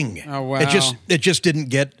amazing. Oh, wow. It just didn't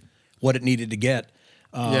get what it needed to get.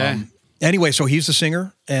 Anyway, so he's the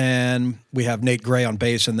singer, and we have Nate Gray on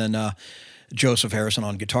bass, and then Joseph Harrison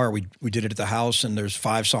on guitar. We did it at the house, and there's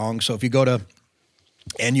 5 songs. So if you go to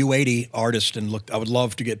NU80 artist and look, I would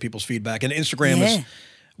love to get people's feedback. And Instagram is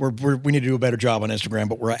we need to do a better job on Instagram,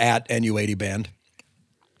 but we're at NU80 band.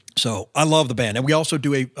 So I love the band, and we also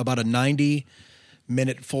do about a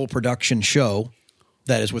 90-minute full production show.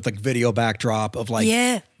 That is with like video backdrop of like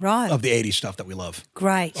of the 80s stuff that we love.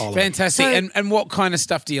 Great. Fantastic. So, and what kind of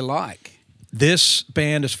stuff do you like? This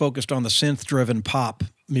band is focused on the synth-driven pop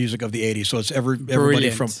music of the 80s. So it's everybody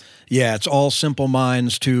from, it's all Simple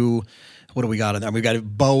Minds to, what do we got in there? We've got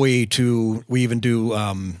Bowie to, we even do,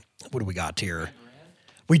 what do we got here?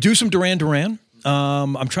 We do some Duran Duran.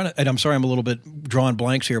 I'm trying to, and I'm sorry I'm a little bit drawing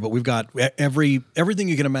blanks here, but we've got everything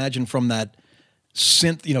you can imagine from that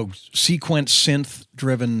synth, sequence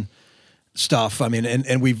synth-driven stuff. I mean,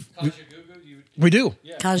 and we do.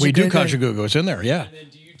 Yeah. We do Kajagoogoo. It's in there, yeah. And then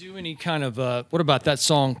do you do any kind of, what about that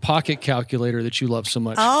song, Pocket Calculator, that you love so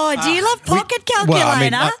much? Oh, do you love Pocket Calculator? Well, I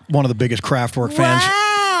mean, one of the biggest Kraftwerk fans.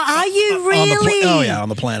 Are you really? On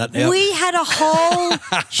the planet. Yep. We had a whole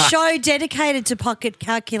show dedicated to pocket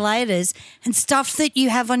calculators and stuff that you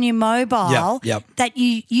have on your mobile that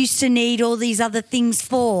you used to need all these other things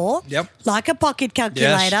for, like a pocket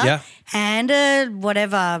calculator and a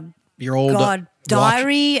whatever, your old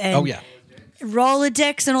diary and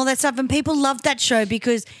Rolodex and all that stuff. And people love that show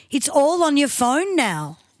because it's all on your phone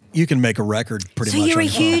now. You can make a record pretty much. So you're a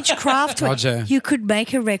huge Kraftwerk. You could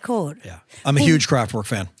make a record. Yeah. I'm a huge Kraftwerk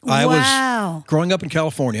fan. I was growing up in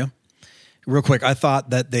California. Real quick, I thought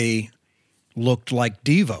that they looked like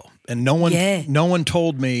Devo, and no one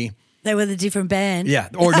told me they were the different band. Yeah,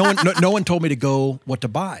 or no one told me to go what to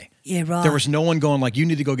buy. Yeah, right. There was no one going like, you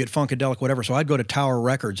need to go get Funkadelic, whatever. So I'd go to Tower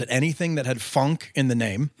Records, and anything that had funk in the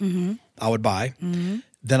name, I would buy.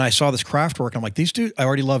 Then I saw this Kraftwerk, and I'm like, these dudes, I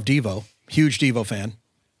already love Devo, huge Devo fan.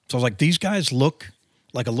 So I was like, these guys look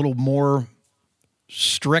like a little more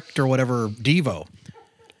strict or whatever Devo.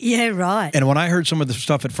 Yeah, right. And when I heard some of the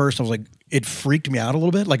stuff at first, I was like, it freaked me out a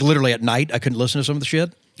little bit. Like literally at night, I couldn't listen to some of the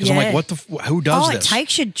shit. Because I'm like, who does this? It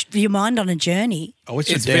takes your mind on a journey. Oh,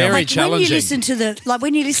 it's very like challenging. When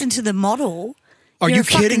you listen to the Model, Are you're you a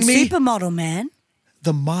fucking kidding me? Supermodel, man.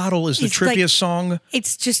 The Model is the It's trippiest like- song.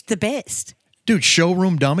 It's just the best. Dude,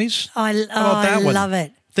 Showroom Dummies? I that one? love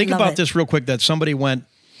it. Think Love about it. this real quick, that somebody went,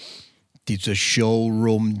 it's a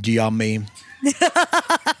showroom dummy.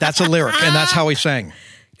 That's a lyric, and that's how he sang.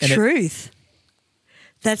 And Truth.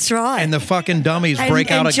 That's right. and the fucking dummies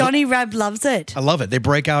break out and at Johnny Rab loves it. I love it. They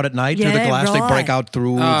break out at night through the Yeah, glass. They right. break out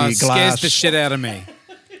through the It scares glass. the shit out of me.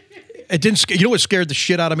 It didn't. You know what scared the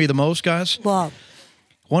shit out of me the most, guys? Well,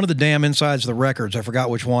 One of the damn insides of the records. I forgot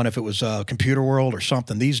which one. If it was Computer World or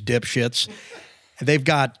something. These dipshits. They've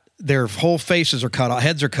got their whole faces are cut off.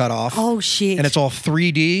 Heads are cut off. oh shit. And it's all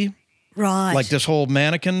 3D. right. Like this whole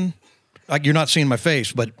mannequin. Like you're not seeing my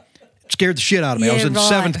face, but it scared the shit out of me. I was Yeah, in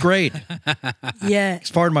right. 7th grade. Yeah.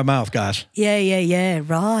 Pardon my mouth, guys. Yeah.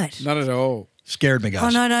 Right. Not at all. Scared me, guys.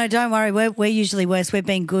 Oh no, don't worry. We're usually worse. We're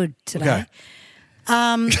being good today.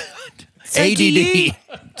 Okay. So ADD.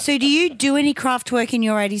 Do you do any craft work in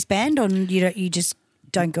your 80s band, or you just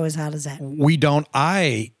don't go as hard as that? We don't.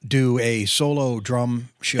 I do a solo drum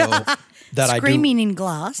show that I do. Screaming in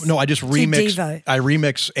Glass. No, I just to remix. Devo. I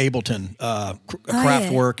remix Ableton, craft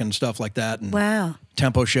yeah. work and stuff like that. And Wow.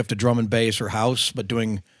 tempo shift to drum and bass or house, but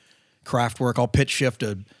doing craft work. I'll pitch shift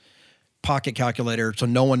a pocket calculator so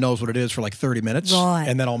no one knows what it is for like 30 minutes, Right.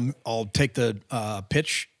 and then I'll take the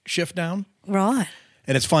pitch shift down. Right.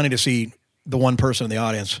 And it's funny to see the one person in the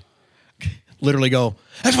audience literally go,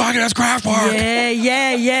 that's craft work.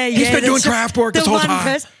 Yeah. He's been doing craft work this whole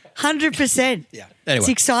time. 100%. Yeah. Anyway. It's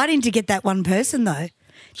exciting to get that one person though.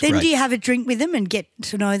 Then great. do you have a drink with them and get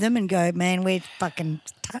to know them and go, man, we're fucking,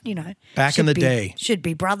 Back in the day. should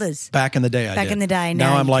be brothers. Back in the day, I Back did. in the day,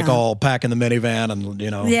 Now now I'm you like can't. all packing the minivan and,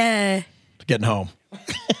 Yeah. getting home.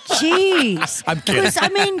 Jeez. I'm kidding.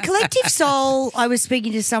 Because, Collective Soul, I was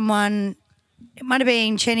speaking to someone, it might have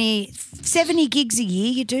been Cheney, 70 gigs a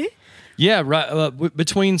year you do? Yeah, right.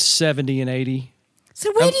 Between 70 and 80.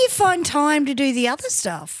 So where do you find time to do the other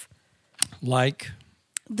stuff? Like,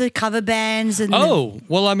 The cover bands and well,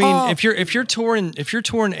 Oh. if you're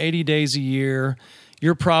touring 80 days a year,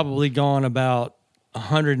 you're probably gone about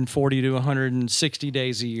 140 to 160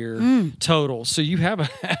 days a year total. So you have a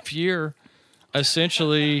half year,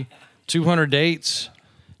 essentially 200 dates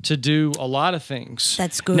to do a lot of things.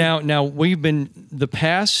 That's good. Now we've been the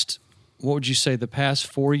past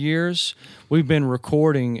 4 years, we've been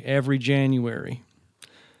recording every January.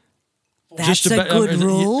 that's a good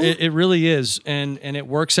rule. It really is, and it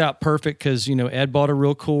works out perfect because Ed bought a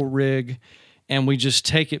real cool rig, and we just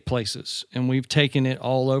take it places, and we've taken it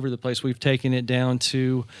all over the place. We've taken it down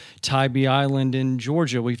to Tybee Island in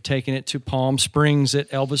Georgia. We've taken it to Palm Springs at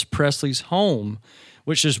Elvis Presley's home,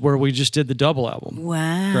 which is where we just did the double album.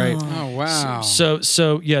 Wow. Great. Oh, wow.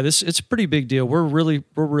 So yeah, it's a pretty big deal. We're really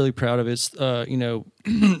proud of it. It's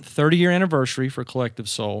 30-year anniversary for Collective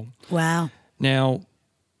Soul. Wow. Now,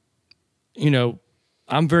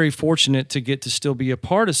 I'm very fortunate to get to still be a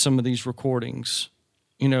part of some of these recordings.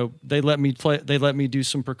 They let me play. They let me do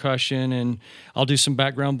some percussion, and I'll do some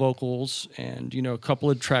background vocals, and a couple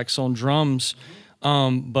of tracks on drums.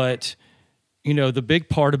 But the big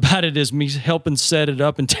part about it is me helping set it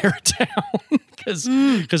up and tear it down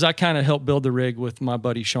because I kind of helped build the rig with my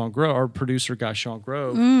buddy Sean Grove, our producer guy Sean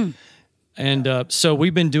Grove, and so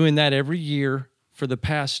we've been doing that every year for the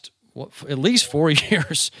past at least 4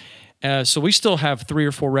 years. So we still have 3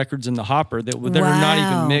 or 4 records in the hopper that are not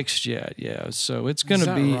Wow. even mixed yet. Yeah, so it's going Is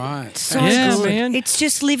to that be right? So Yeah, good. man. It's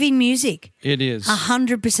just living music. It is.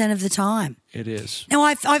 100% of the time. It is. Now,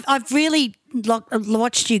 I've really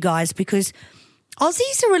watched you guys because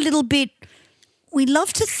Aussies are a little bit, we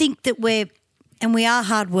love to think that we are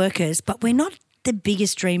hard workers, but we're not the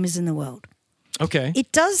biggest dreamers in the world. Okay.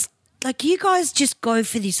 It does, you guys just go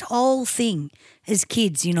for this whole thing as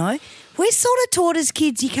kids, We're sort of taught as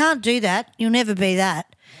kids, you can't do that. You'll never be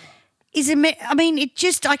that.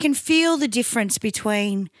 I can feel the difference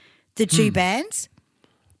between the two bands.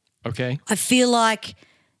 Okay. I feel like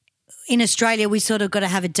in Australia, we sort of got to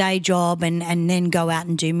have a day job and then go out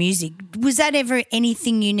and do music. Was that ever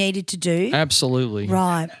anything you needed to do? Absolutely.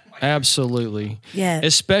 Right. Absolutely. Yeah.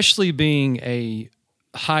 Especially being a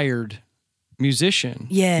hired musician.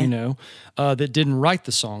 Yeah. You know, that didn't write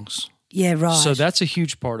the songs. Yeah, right. So that's a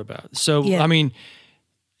huge part about it. So, Yeah. I mean,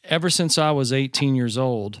 ever since I was 18 years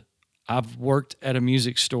old, I've worked at a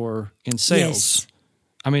music store in sales. Yes.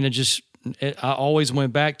 I mean, I always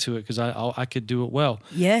went back to it because I could do it well.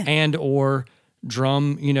 Yeah. And or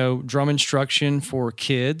drum instruction for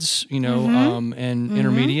kids, Mm-hmm. and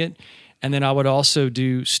intermediate. And then I would also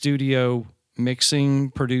do studio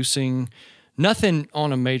mixing, producing, nothing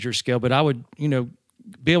on a major scale, but I would,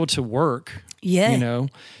 be able to work. Yeah.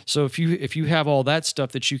 So if you have all that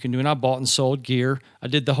stuff that you can do, and I bought and sold gear, I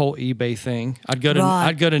did the whole eBay thing. I'd go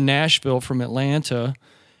to Nashville from Atlanta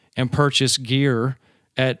and purchase gear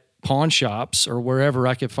at pawn shops or wherever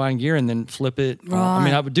I could find gear and then flip it. Right. I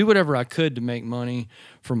mean, I would do whatever I could to make money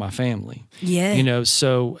for my family. Yeah.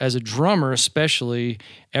 So as a drummer, especially,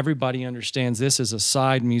 everybody understands this as a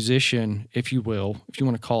side musician, if you will, if you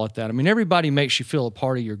want to call it that. I mean, everybody makes you feel a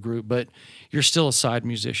part of your group, but you're still a side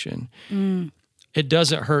musician. It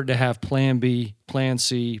doesn't hurt to have plan B, plan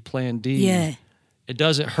C, plan D. Yeah. It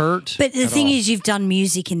doesn't hurt. But the at thing all. is, you've done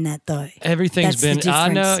music in that, though. Everything's That's the been. I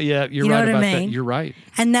know. difference. Yeah, you're You know right what I about mean? that. You're right.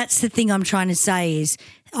 And that's the thing I'm trying to say is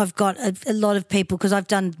I've got a lot of people, because I've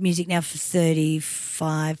done music now for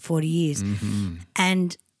 35, 40 years,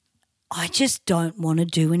 and I just don't want to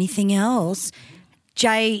do anything else.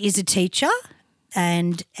 Jay is a teacher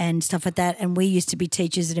and stuff like that, and we used to be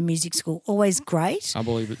teachers at a music school. Always great. I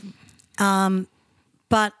believe it.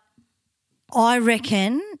 But I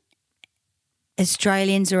reckon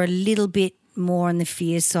Australians are a little bit more on the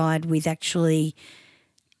fear side with actually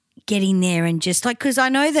getting there and just like, because I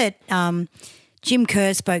know that Jim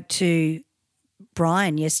Kerr spoke to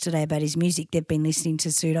Brian yesterday about his music. They've been listening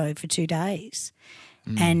to Pseudo for 2 days.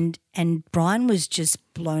 And Brian was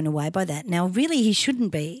just blown away by that. Now, really, he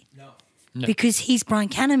shouldn't be. No. Because he's Brian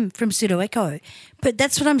Canham from Pseudo Echo. But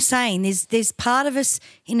that's what I'm saying. There's part of us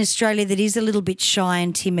in Australia that is a little bit shy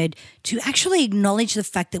and timid to actually acknowledge the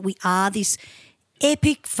fact that we are this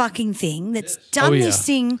epic fucking thing that's done this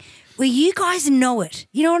thing where you guys know it.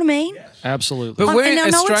 You know what I mean? Absolutely. But we're And I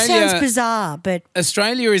know it Australia- sounds bizarre, but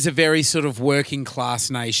Australia is a very sort of working class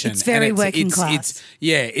nation. It's very and working class.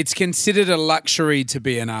 It's considered a luxury to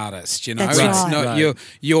be an artist, That's it's right. not Right.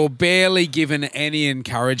 you're barely given any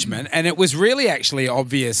encouragement. And it was really actually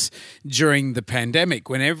obvious during the pandemic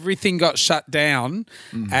when everything got shut down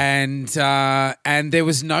and there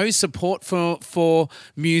was no support for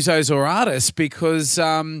musos or artists because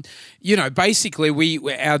basically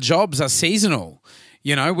our jobs are seasonal.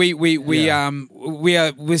 We're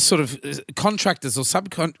sort of contractors or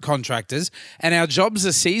subcontractors, and our jobs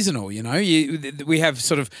are seasonal. We have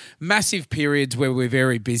sort of massive periods where we're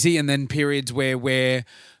very busy, and then periods where we're,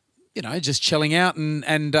 just chilling out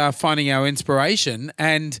and finding our inspiration.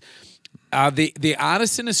 And the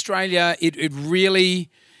artists in Australia, it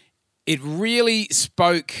really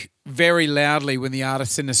spoke very loudly when the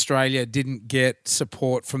artists in Australia didn't get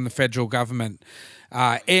support from the federal government.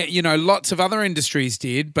 Lots of other industries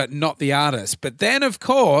did, but not the artists. But then, of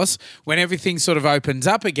course, when everything sort of opens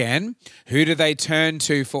up again, who do they turn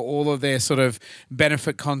to for all of their sort of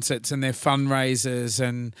benefit concerts and their fundraisers?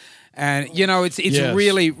 And it's Yes.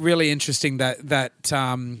 really, really interesting that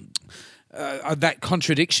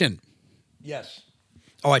contradiction. Yes.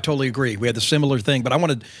 Oh, I totally agree. We had the similar thing, but I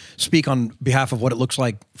want to speak on behalf of what it looks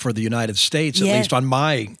like for the United States, at Yeah. least on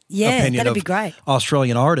my opinion that'd of be great.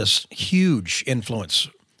 Australian artists. Huge influence.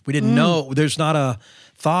 We didn't know. There's not a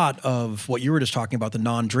thought of what you were just talking about, the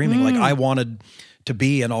non-dreaming. Like I wanted to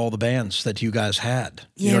be in all the bands that you guys had.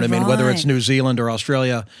 You know Yeah, what I mean? Whether right. it's New Zealand or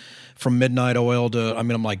Australia, from Midnight Oil to, I'm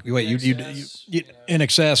like, wait, you In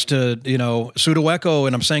Excess to, Pseudo Echo,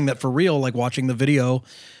 and I'm saying that for real, like watching the video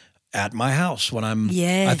at my house when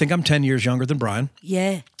I think I'm 10 years younger than Brian.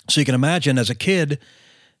 yeah. So you can imagine as a kid,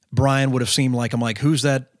 Brian would have seemed like, I'm like, who's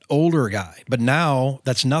that older guy? But now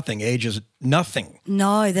that's nothing. Age is nothing.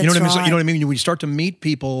 No, that's You know what I mean? So, right. you know what I mean? When you start to meet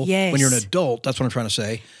people Yes. when you're an adult, that's what I'm trying to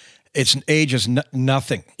say. Age is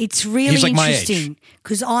nothing. It's really He's like my age. interesting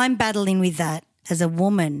because I'm battling with that as a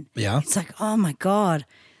woman. Yeah. It's like, oh my God,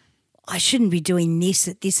 I shouldn't be doing this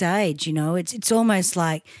at this age. It's almost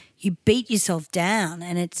like you beat yourself down,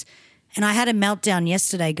 and I had a meltdown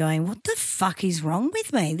yesterday going, what the fuck is wrong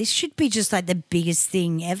with me? This should be just like the biggest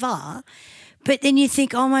thing ever. But then you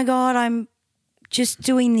think, oh my God, I'm just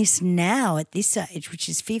doing this now at this age, which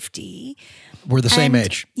is 50. We're the same And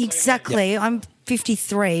age. Exactly. Yeah. I'm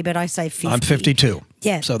 53, but I say 50. I'm 52.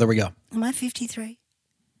 Yeah. So there we go. Am I 53?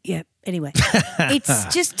 Yeah. Anyway, it's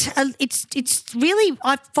just, it's really,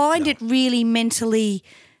 I find it really mentally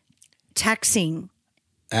taxing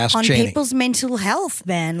Ask on Cheney. people's mental health,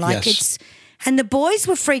 man. Like Yes. and the boys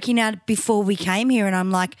were freaking out before we came here, and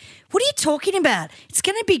I'm like, what are you talking about? It's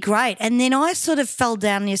going to be great. And then I sort of fell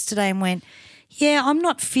down yesterday and went, yeah, I'm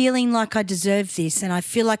not feeling like I deserve this, and I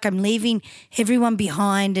feel like I'm leaving everyone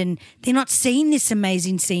behind, and they're not seeing this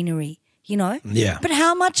amazing scenery, you know? Yeah. But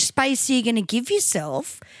how much space are you going to give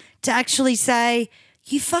yourself to actually say,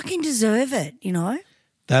 you fucking deserve it, you know?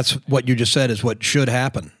 That's what you just said is what should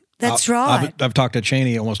happen. That's right. I've talked to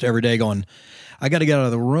Cheney almost every day going, I got to get out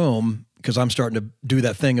of the room because I'm starting to do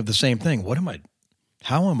that thing of the same thing.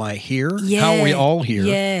 How am I here? Yeah. How are we all here?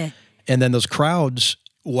 Yeah. And then those crowds,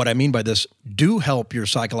 what I mean by this, do help your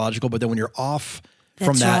psychological, but then when you're off from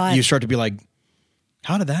That's that, right. you start to be like,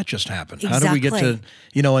 how did that just happen? How did we get to,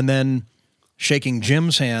 Exactly. and then shaking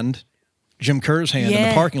Jim Kerr's hand in the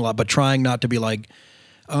Yeah. parking lot, but trying not to be like,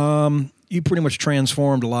 you pretty much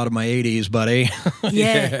transformed a lot of my 80s, buddy.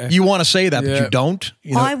 Yeah. You want to say that, but Yeah. you don't.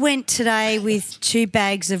 You know? I went today with 2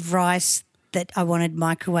 bags of rice that I wanted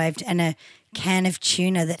microwaved and a can of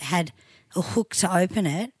tuna that had a hook to open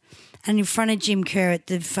it. And in front of Jim Kerr at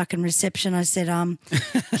the fucking reception, I said,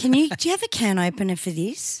 do you have a can opener for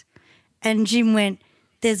this? And Jim went,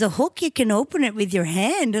 there's a hook, you can open it with your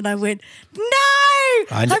hand. And I went, no,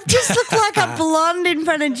 I've just looked like a blonde in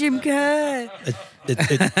front of Jim Kerr.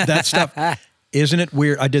 That stuff, isn't it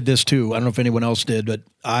weird? I did this too. I don't know if anyone else did, but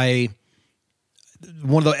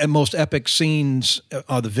one of the most epic scenes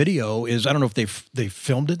of the video is, I don't know if they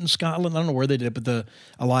filmed it in Scotland. I don't know where they did it, but the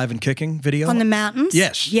Alive and Kicking video. On the mountains?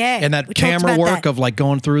 Yes. Yeah. And that we talked camera about work that. of like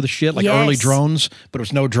going through the shit, like Yes. early drones, but it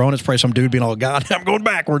was no drone. It's probably some dude being all, God, I'm going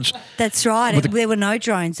backwards. That's right. There were no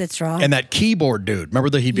drones. That's right. And that keyboard dude,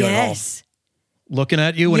 remember that he'd be yes. like, looking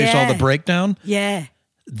at you when he saw Yeah. the breakdown? Yeah.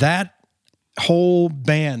 That whole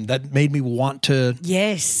band, that made me want to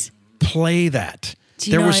Yes. play that. Do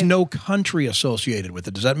you There was know- no country associated with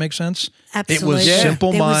it. Does that make sense? Absolutely. It was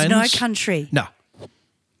Simple There Minds. was no country. No.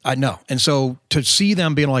 I know. And so to see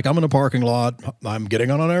them being like, I'm in a parking lot, I'm getting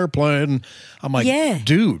on an airplane, I'm like, Yeah.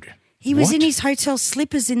 dude. He was what? in his hotel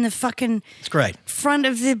slippers in the fucking It's great. front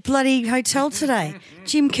of the bloody hotel today.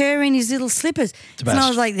 Jim Kerr in his little slippers. the And I best.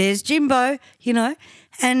 was like, there's Jimbo, you know.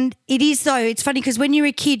 And it is, though, it's funny because when you're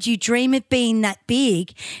a kid, you dream of being that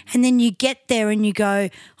big. And then you get there and you go,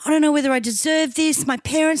 I don't know whether I deserve this. My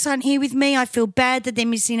parents aren't here with me. I feel bad that they're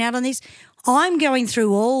missing out on this. I'm going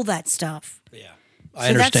through all that stuff. I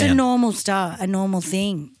So understand. that's a normal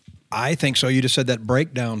thing. I think so. You just said that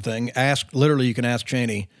breakdown thing. Literally, you can ask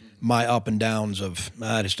Cheney my up and downs of,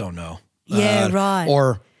 I just don't know. Yeah, right.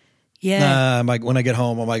 Or, Yeah. when I get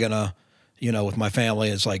home, am I going to, with my family,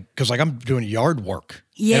 it's like, because like I'm doing yard work.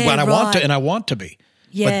 Yeah, and I right. want to be.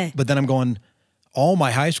 Yeah. But then I'm going, all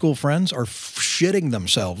my high school friends are shitting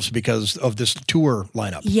themselves because of this tour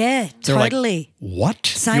lineup. Yeah, They're like, totally. what?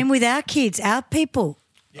 Same with our kids, our people.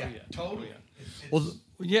 Yeah, totally. Well,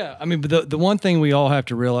 yeah. I mean, but the one thing we all have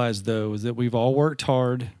to realize, though, is that we've all worked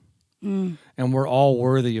hard and we're all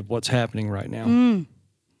worthy of what's happening right now.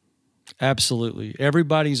 Absolutely.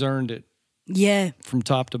 Everybody's earned it Yeah. from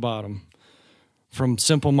top to bottom, from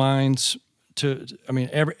Simple Minds to, I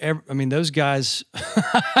mean, those guys,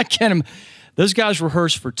 those guys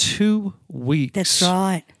rehearsed for 2 weeks. That's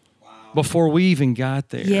right. Before we even got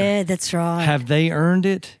there. Yeah, that's right. Have they earned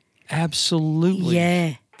it? Absolutely.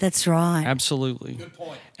 Yeah, that's right. Absolutely. Good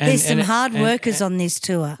point. There's some hard workers on this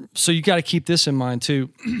tour. So you got to keep this in mind too.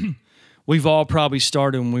 We've all probably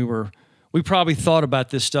started when we probably thought about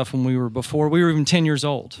this stuff when we were even 10 years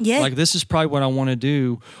old. Yeah. Like, this is probably what I want to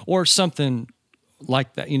do, or something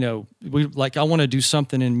like that. I want to do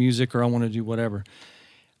something in music, or I want to do whatever.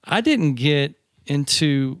 I didn't get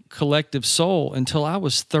into Collective Soul until I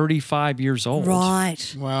was 35 years old.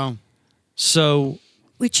 Right. Wow. So,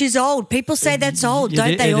 Which is old. People say that's old,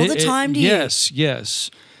 don't they, all the time to you? Yes.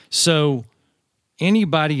 So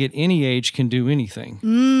anybody at any age can do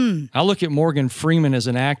anything. I look at Morgan Freeman as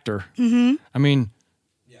an actor. Mm-hmm. I mean,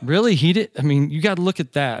 really, you got to look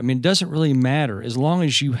at that. I mean, it doesn't really matter as long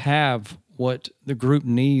as you have what the group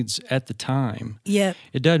needs at the time. Yep.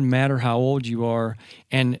 It doesn't matter how old you are,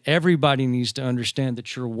 and everybody needs to understand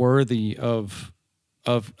that you're worthy of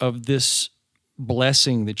this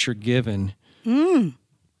blessing that you're given.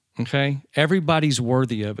 Okay? Everybody's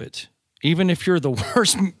worthy of it. Even if you're the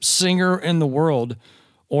worst singer in the world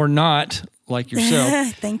or not, like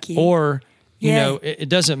yourself. Thank you. Or, Yeah. it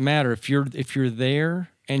doesn't matter if you're there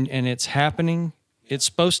and it's happening, it's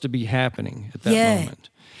supposed to be happening at that Yeah. moment.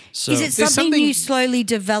 So Is it something you slowly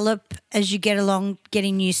develop as you get along,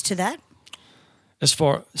 getting used to that?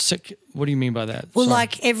 what do you mean by that? Well, Sorry.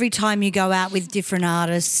 like every time you go out with different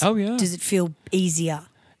artists, Oh, yeah. does it feel easier?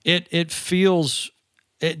 It feels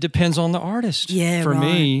It depends on the artist. Yeah, for right.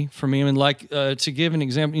 me, I mean, like to give an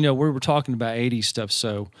example, you know, we were talking about 80s stuff,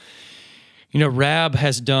 so you know, Rab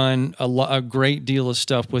has done a great deal of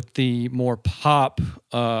stuff with the more pop,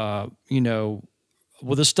 you know,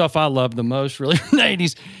 with the stuff I love the most, really, in the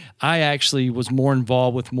 80s. I actually was more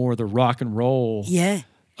involved with more of the rock and roll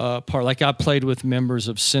part. Like I played with members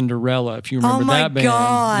of Cinderella, if you remember that band. Oh, my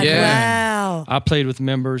God. Yeah. Wow. I played with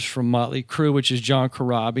members from Motley Crue, which is John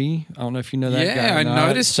Corabi. I don't know if you know that guy. Yeah, I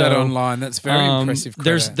noticed that online. That's very impressive.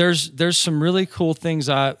 There's some really cool things.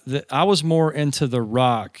 I was more into the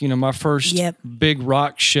rock. You know, my first big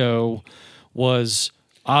rock show was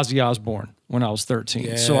Ozzy Osbourne when I was 13.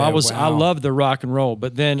 Yeah, so I wow. loved the rock and roll,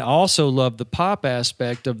 but then I also loved the pop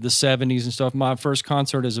aspect of the 70s and stuff. My first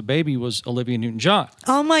concert as a baby was Olivia Newton-John.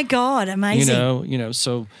 Oh, my God. Amazing. You know,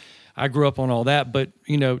 so I grew up on all that. But,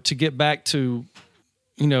 you know, to get back to,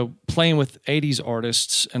 you know, playing with 80s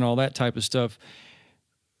artists and all that type of stuff,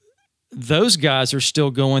 those guys are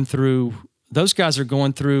still going through,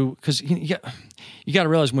 because you got to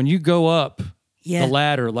realize when you go up the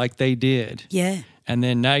ladder like they did, and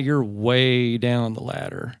then now you're way down the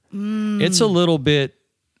ladder, it's a little bit,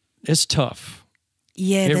 it's tough.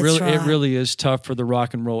 Yeah, It right. really is tough for the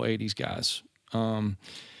rock and roll 80s guys. And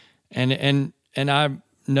I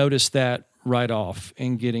noticed that right off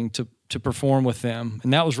in getting to perform with them.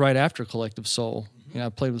 And that was right after Collective Soul. You know, I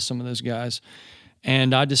played with some of those guys.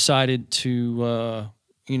 And I decided to,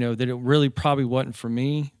 you know, that it really probably wasn't for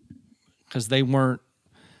me because they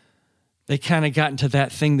kind of got into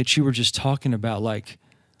that thing that you were just talking about, like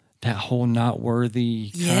that whole not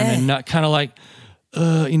worthy kind of like,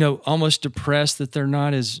 you know, almost depressed that they're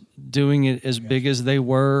not as doing it as big as they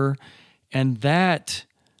were. And that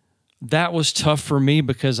was tough for me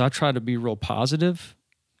because I try to be real positive,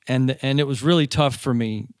 and it was really tough for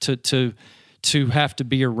me to have to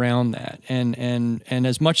be around that. And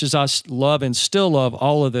as much as I love and still love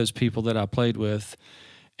all of those people that I played with,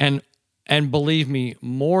 and believe me,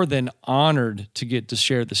 more than honored to get to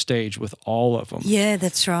share the stage with all of them. Yeah,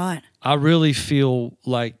 that's right. I really feel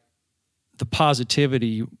like the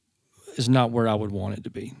positivity is not where I would want it to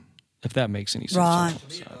be, if that makes any sense. Right.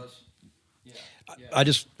 I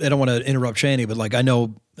don't want to interrupt Cheney, but like I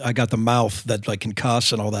know I got the mouth that like can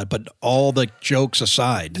cuss and all that, but all the jokes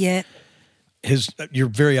aside, you're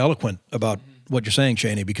very eloquent about what you're saying,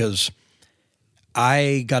 Cheney, because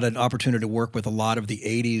I got an opportunity to work with a lot of the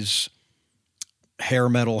 80s hair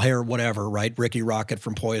metal, hair whatever, right? Ricky Rocket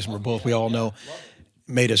from Poison, we all know,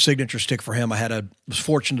 made a signature stick for him. Was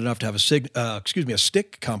fortunate enough to have a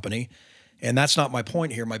stick company, and that's not my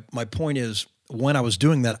point here. My point is when I was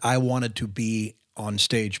doing that, I wanted to be on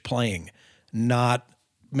stage playing, not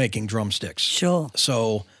making drumsticks. Sure.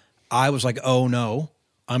 So I was like, oh no,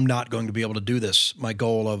 I'm not going to be able to do this. My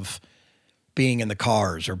goal of being in the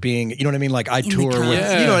cars or being, you know what I mean? Like I tour with,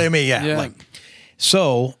 you know what I mean? Yeah. Like,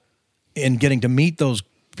 so in getting to meet those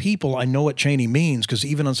people, I know what Cheney means because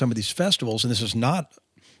even on some of these festivals, and this is not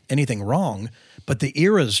anything wrong, but the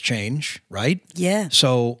eras change, right? Yeah.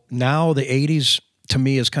 So now the 80s to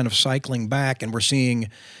me is kind of cycling back, and we're seeing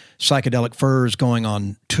Psychedelic Furs going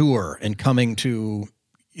on tour and coming to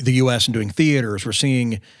the U.S. and doing theaters. We're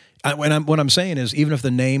seeing, what I'm saying is, even if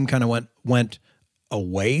the name kind of went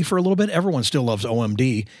away for a little bit, everyone still loves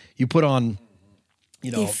OMD. You put on,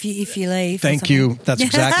 you know, if you leave. Thank you. That's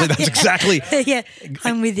exactly. Yeah,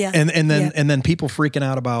 I'm with you. And then people freaking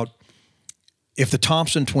out about if the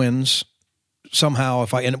Thompson twins somehow,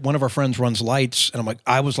 and one of our friends runs lights, and I'm like,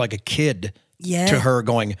 I was like a kid to her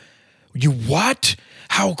going, you what?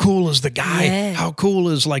 How cool is the guy? Yeah. How cool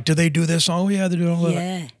is like, do they do this? Oh yeah, they do all that.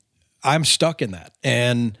 Yeah. I'm stuck in that.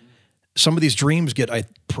 And some of these dreams get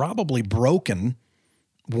probably broken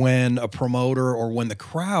when a promoter or when the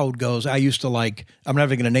crowd goes, I used to like, I'm not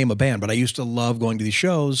even going to name a band, but I used to love going to these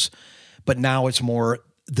shows, but now it's more,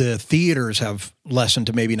 the theaters have lessened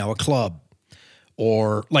to maybe now a club,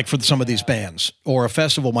 or like for some of these bands, or a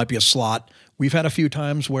festival might be a slot. We've had a few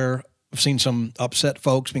times where I've seen some upset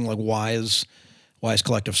folks being like, why is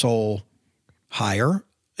Collective Soul higher?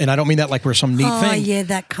 And I don't mean that like we're some neat thing. Oh, yeah,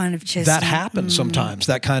 that kind of chestnut. That happens sometimes,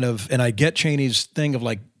 that kind of, and I get Cheney's thing of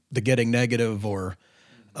like the getting negative or,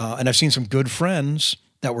 and I've seen some good friends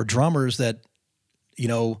that were drummers that, you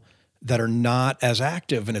know, that are not as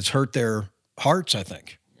active, and it's hurt their hearts, I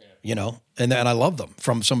think, you know, and I love them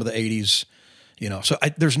from some of the 80s, you know, so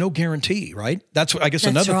there's no guarantee, right? That's I guess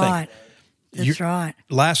another thing. That's right.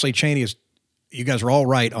 Lastly, Cheney, you guys are all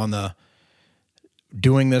right on the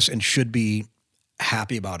doing this and should be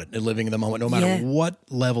happy about it and living in the moment, no matter what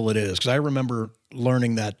level it is. Because I remember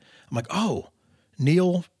learning that, I'm like, oh,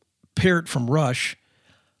 Neil Peart from Rush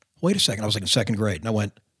wait a second. I was like in second grade. And I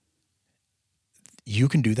went, you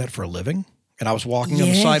can do that for a living? And I was walking on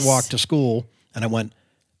the sidewalk to school and I went,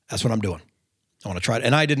 that's what I'm doing. I want to try it.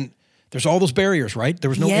 And I didn't, there's all those barriers, right? There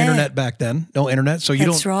was no internet back then, no internet. So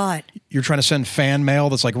That's right. You're trying to send fan mail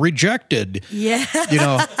that's like rejected. Yeah. You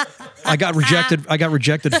know, I got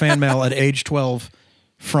rejected fan mail at age 12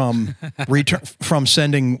 from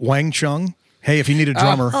sending Wang Chung. Hey, if you need a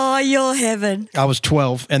drummer. Oh, you're heaven. I was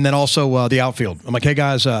 12. And then also the outfield. I'm like, hey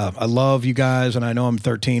guys, I love you guys. And I know I'm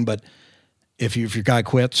 13, but if your guy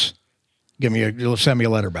quits, send me a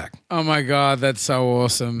letter back. Oh my God. That's so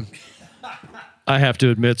awesome. I have to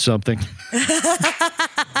admit something.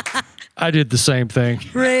 I did the same thing.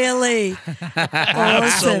 Really?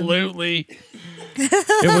 Absolutely.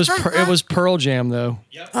 It was Pearl Jam though.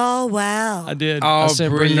 Oh, wow. I did. Oh, I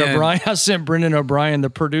sent brilliant. I sent Brendan O'Brien, the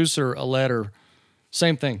producer, a letter.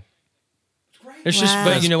 Same thing. It's just, Wow.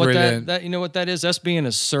 but you know what Brilliant. that you know what that is? That's being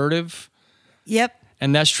assertive, Yep.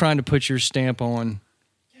 and that's trying to put your stamp on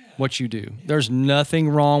what you do. There's nothing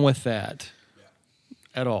wrong with that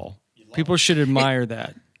at all. People should admire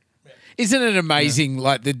that. Isn't it amazing,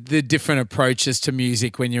 like the different approaches to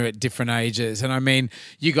music when you're at different ages? And I mean,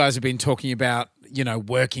 you guys have been talking about, you know,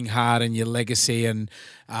 working hard and your legacy and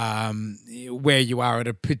where you are at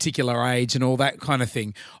a particular age and all that kind of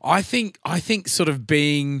thing. I think sort of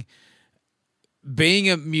being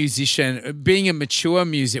a musician, being a mature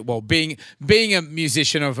music, well, being a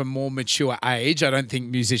musician of a more mature age. I don't think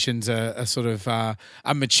musicians are sort of a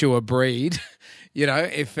mature breed. You know,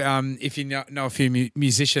 if you know a few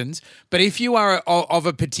musicians, but if you are of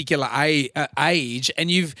a particular age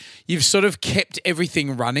and you've sort of kept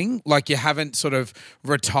everything running, like you haven't sort of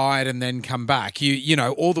retired and then come back, you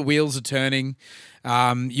know all the wheels are turning,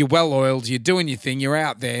 you're well oiled, you're doing your thing, you're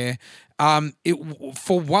out there.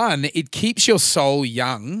 For one, it keeps your soul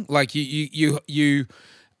young, like you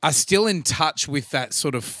are still in touch with that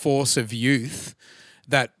sort of force of youth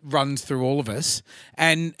that runs through all of us,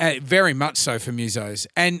 and very much so for musos.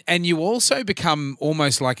 And you also become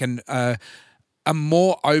almost like a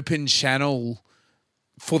more open channel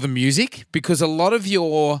for the music, because a lot of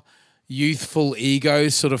your youthful ego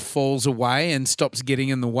sort of falls away and stops getting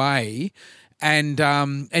in the way. And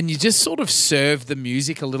you just sort of serve the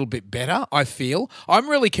music a little bit better, I feel. I'm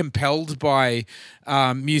really compelled by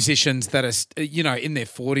musicians that are, you know, in their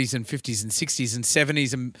 40s and 50s and 60s and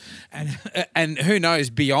 70s and who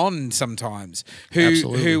knows, beyond sometimes,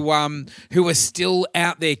 who are still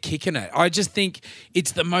out there kicking it. I just think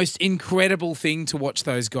it's the most incredible thing to watch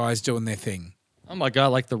those guys doing their thing. Oh my God,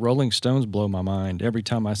 like the Rolling Stones blow my mind every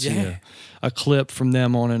time I see a clip from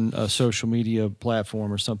them on a social media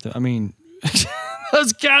platform or something. I mean,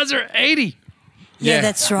 those guys are 80. Yeah,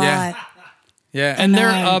 that's right. Yeah. And they're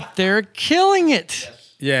up there killing it.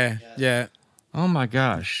 Yeah. Oh my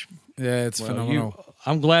gosh. Yeah, it's phenomenal.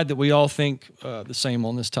 I'm glad that we all think the same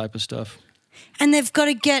on this type of stuff. And they've got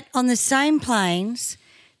to get on the same planes.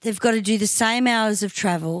 They've got to do the same hours of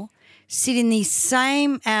travel, sit in these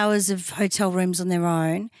same hours of hotel rooms on their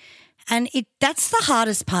own. And that's the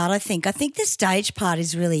hardest part, I think. I think the stage part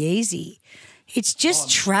is really easy. It's just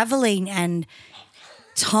traveling and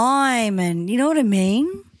time, and you know what I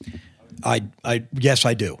mean? Yes,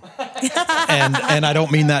 I do. and I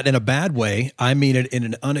don't mean that in a bad way. I mean it in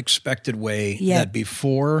an unexpected way that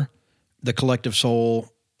before the Collective Soul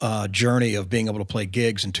journey of being able to play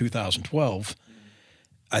gigs in 2012,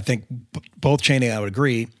 I think both Cheney and I would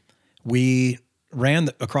agree, we ran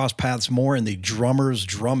across paths more in the drummers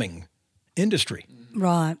drumming industry.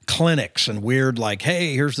 Right. Clinics and weird, like,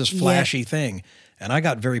 hey, here's this flashy thing. And I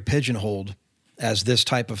got very pigeonholed as this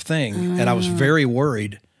type of thing. And I was very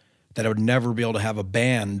worried that I would never be able to have a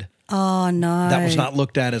band that was not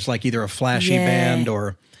looked at as like either a flashy band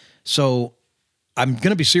or... So I'm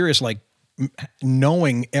going to be serious, like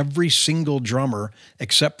knowing every single drummer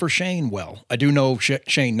except for Shane well. I do know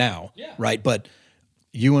Shane now, right? But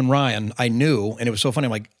you and Ryan, I knew, and it was so funny.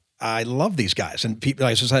 I'm like, I love these guys. And people,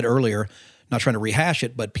 like I said earlier, not trying to rehash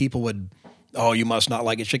it, but people would, oh, you must not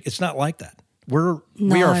like it. It's not like that. We are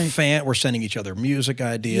we're sending each other music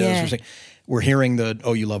ideas. We're hearing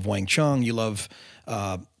you love Wang Chung, you love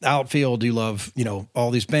Outfield, you love,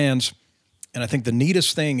 all these bands. And I think the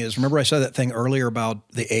neatest thing is, remember I said that thing earlier about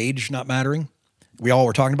the age not mattering? We all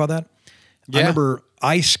were talking about that. Yeah. I remember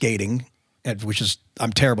ice skating, which is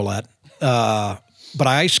I'm terrible at, but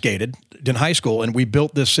I ice skated in high school, and we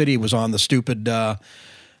built this city, was on the stupid PA.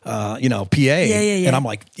 And I'm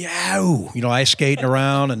like, ice skating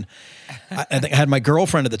around. And I think I had my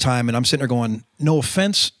girlfriend at the time, and I'm sitting there going, no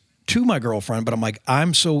offense to my girlfriend, but I'm like,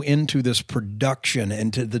 I'm so into this production,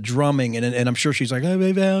 into the drumming, and I'm sure she's like,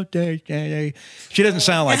 she doesn't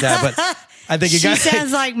sound like that, but I think She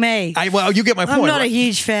sounds like me. Well, you get my point. I'm not right? a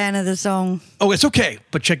huge fan of the song. Oh, it's okay,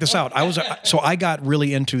 but check this out. I got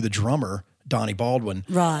really into the drummer, Donnie Baldwin,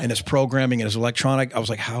 Right. and his programming and his electronic. I was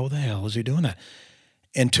like, how the hell is he doing that?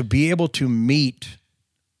 And to be able to meet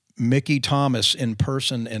Mickey Thomas in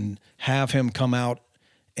person and have him come out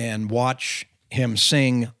and watch him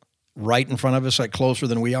sing right in front of us, like closer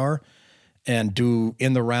than we are, and do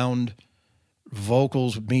in the round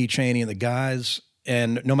vocals with me, Cheney, and the guys.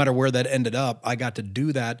 And no matter where that ended up, I got to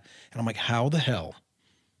do that. And I'm like, how the hell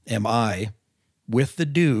am I with the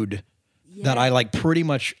dude that I like pretty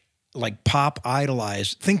much like pop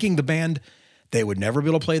idolized, thinking the band, they would never be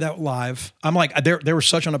able to play that live. I'm like, they were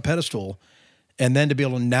such on a pedestal. And then to be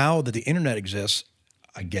able to, now that the internet exists,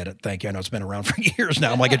 I get it. Thank you. I know it's been around for years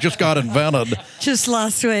now. I'm like, it just got invented. Just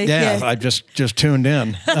last week. Yeah. I just tuned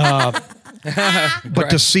in. But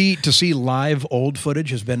to see live old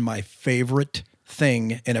footage has been my favorite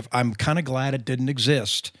thing. And if I'm kind of glad it didn't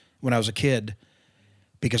exist when I was a kid,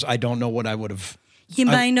 because I don't know what I would have. You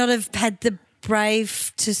may not have had the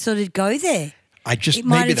brave to sort of go there. It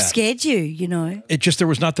might have scared you, you know. It just, there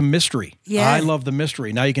was not the mystery. Yeah. I love the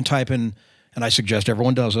mystery. Now you can type in, and I suggest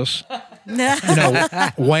everyone does this, No.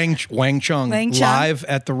 Wang Chung live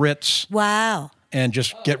at the Ritz, Wow. and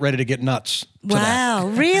just get ready to get nuts to that. Wow.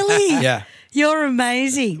 Really? Yeah. You're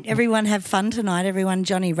amazing. Everyone have fun tonight. Everyone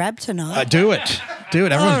Johnny Rab tonight. Do it.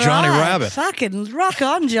 Everyone's Johnny Rabbit. Fucking rock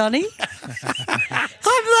on, Johnny.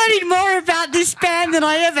 I'm learning more about this band than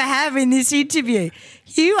I ever have in this interview.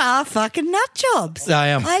 You are fucking nut jobs. I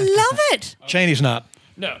am. I love it. Cheney's not.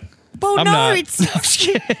 No. Well, I'm no, not.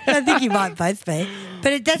 I think you might both be.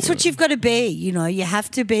 But that's what you've got to be. You know, you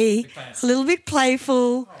have to be a little bit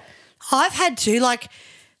playful. I've had to, like,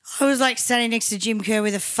 I was like standing next to Jim Kerr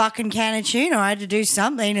with a fucking can of tuna. I had to do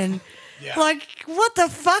something and like, what the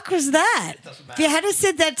fuck was that? If you had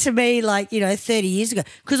said that to me, like, 30 years ago,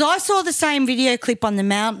 because I saw the same video clip on the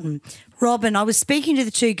mountain. Robin, I was speaking to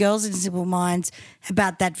the two girls in Simple Minds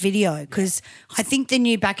about that video because I think the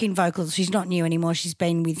new backing vocals, she's not new anymore. She's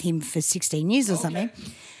been with him for 16 years or something.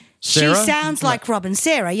 Sarah? She sounds like Robin.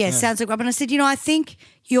 Sarah, sounds like Robin. I said, I think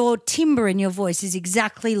your timbre in your voice is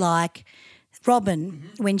exactly like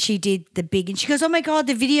Robin when she did the big, and she goes, oh my God,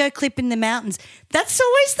 the video clip in the mountains. That's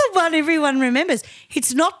always the one everyone remembers.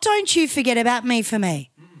 It's not Don't You Forget About Me for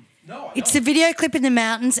me. No, it's the video clip in the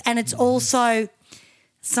mountains, and it's also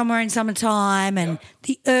Somewhere in Summertime and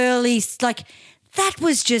the early, like, that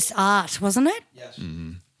was just art, wasn't it? Yes.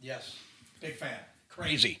 Yes. Big fan.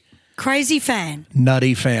 Crazy fan.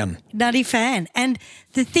 Nutty fan. And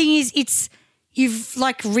the thing is, you've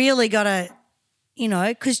like really got to,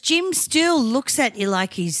 because Jim still looks at you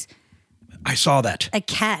like he's I saw that. a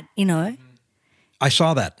cat, I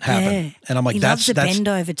saw that happen. Yeah. And I'm like, he that's loves the bend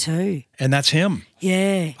over too. And that's him.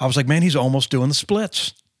 Yeah. I was like, man, he's almost doing the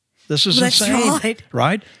splits. This is That's insane. right.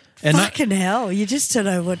 Right? And Fucking hell. You just don't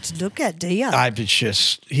know what to look at, do you?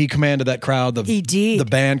 he commanded that crowd. He did. The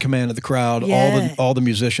band commanded the crowd. Yeah. All the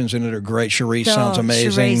musicians in it are great. Charisse sounds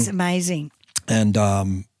amazing. Cherise, amazing. And I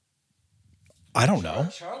don't know.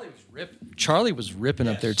 Charlie was ripping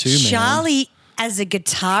up there too, man. Charlie, as a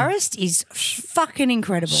guitarist, is fucking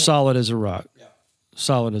incredible. Solid as a rock.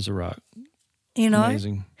 Solid as a rock.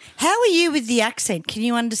 Amazing. How are you with the accent? Can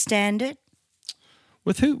you understand it?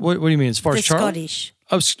 With who? What do you mean? As far The as Charlie? Scottish.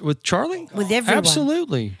 Oh, with Charlie? With everyone.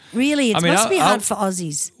 Absolutely. Really? It must be hard for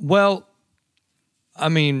Aussies. Well, I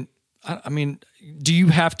mean, do you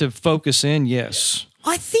have to focus in? Yes.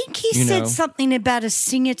 I think he said something about a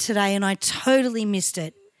singer today and I totally missed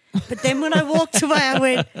it. But then when I walked away, I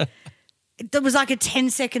went, there was like a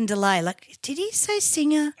 10-second delay. Like, did he say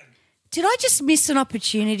singer? Did I just miss an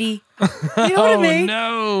opportunity? You know what I mean?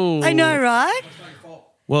 No. I know, right?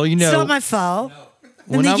 Well, It's not my fault.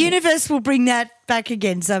 And the universe will bring that back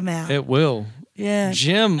again somehow. It will. Yeah.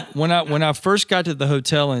 Jim, when I first got to the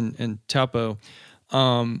hotel in Taupo,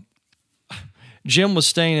 Jim was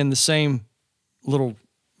staying in the same little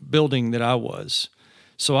building that I was.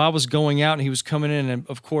 So I was going out and he was coming in, and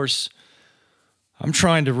of course I'm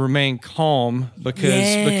trying to remain calm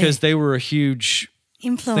because they were a huge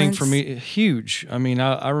influence thing for me. Huge. I mean,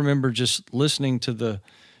 I remember just listening to the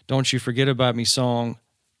Don't You Forget About Me song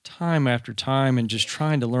time after time and just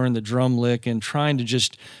trying to learn the drum lick and trying to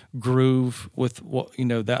just groove with what,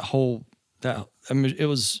 it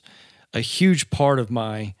was a huge part of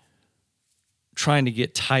my trying to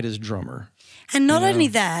get tight as drummer. And not only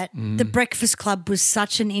that, The Breakfast Club was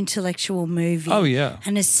such an intellectual movie. Oh, yeah.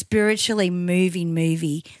 And a spiritually moving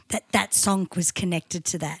movie that song was connected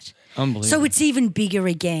to that. Unbelievable. So it's even bigger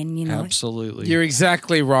again, you know. Absolutely. You're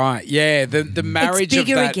exactly right. Yeah, the marriage of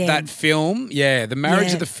bigger again. that film, the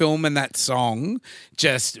marriage of the film and that song,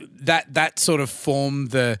 just that sort of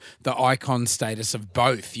formed the icon status of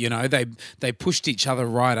both. You know, they pushed each other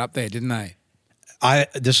right up there, didn't they?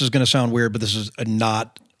 This is going to sound weird, but this is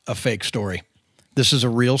not a fake story. This is a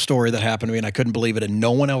real story that happened to me, and I couldn't believe it, and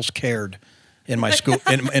no one else cared in my school.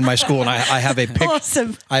 in my school, and I have a picture.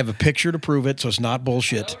 Awesome. I have a picture to prove it, so it's not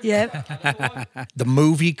bullshit. Yep. The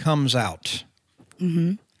movie comes out.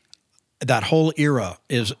 Mm-hmm. That whole era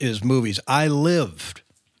is movies. I lived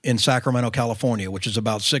in Sacramento, California, which is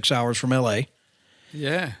about 6 hours from LA.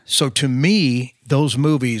 Yeah. So to me, those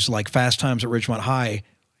movies like Fast Times at Ridgemont High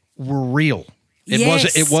were real.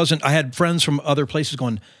 It wasn't. I had friends from other places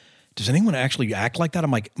going, "Does anyone actually act like that?"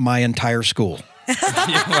 I'm like, my entire school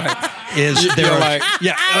is there. Like,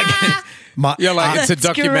 you're like, it's a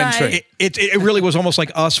documentary. It really was almost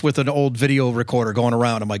like us with an old video recorder going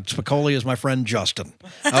around. I'm like, Spicoli is my friend Justin.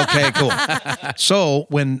 Okay, cool. So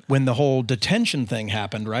when the whole detention thing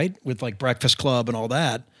happened, right, with like Breakfast Club and all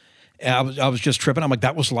that, I was just tripping. I'm like,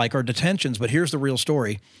 that was like our detentions. But here's the real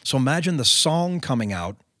story. So imagine the song coming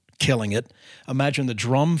out, killing it. Imagine the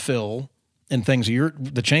drum fill and things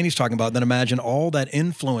the Cheney's talking about. Then imagine all that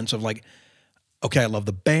influence of like, okay, I love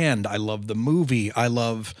the band. I love the movie. I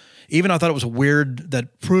thought it was weird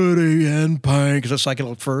that Pretty in Pink, because it's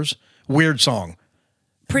Psychedelic Furs, weird song.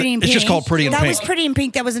 Pretty in Pink. It's just called Pretty in Pink. That was Pretty in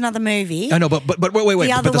Pink. That was another movie. I know, but wait.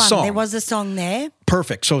 The other but the one, song. there was a song there.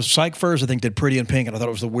 Perfect. So Psych Furs, I think, did Pretty in Pink, and I thought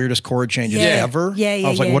it was the weirdest chord changes ever. Yeah. I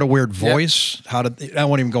was like, what a weird voice. Yep. I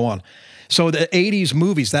won't even go on. So the 80s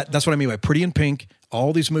movies, that's what I mean by Pretty in Pink.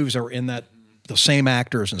 All these movies that were in the same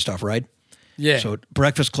actors and stuff, right? Yeah. So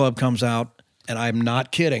Breakfast Club comes out, and I'm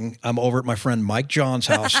not kidding. I'm over at my friend Mike John's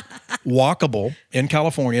house, walkable in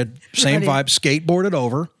California, same vibe, skateboarded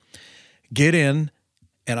over, get in,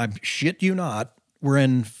 and I shit you not, we're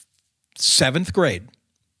in 7th grade,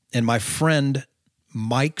 and my friend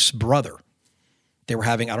Mike's brother, they were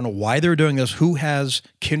having, I don't know why they were doing this, who has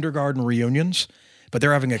kindergarten reunions, but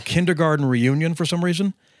they're having a kindergarten reunion for some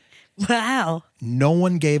reason. Wow. No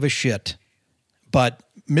one gave a shit. But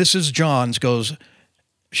Mrs. Johns goes,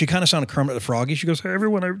 she kind of sounded Kermit the Froggy. She goes, "Hey,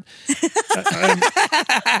 everyone, I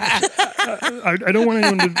don't want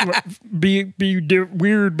anyone to be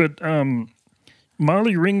weird, but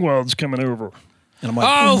Molly Ringwald's coming over." And I'm like,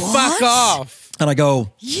 "Oh, what? fuck off." And I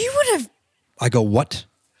go, "You would have." I go, "What?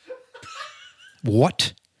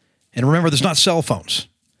 What?" And remember, there's not cell phones.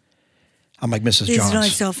 I'm like, Mrs. Johns. There's no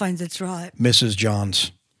cell phones, that's right. Mrs.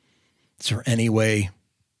 Johns, is there any way?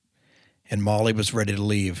 And Molly was ready to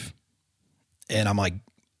leave. And I'm like,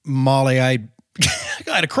 Molly, I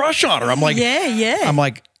had a crush on her. I'm like, yeah. I'm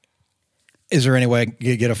like, is there any way I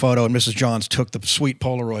can get a photo? And Mrs. Johns took the sweet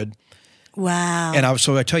Polaroid. Wow. And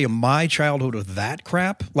I tell you, my childhood with that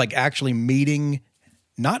crap, like actually meeting,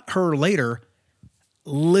 not her later,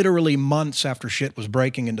 literally months after shit was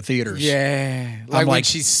breaking into theaters. Yeah. Like when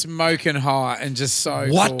she's smoking hot and just so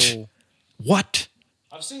cool. What?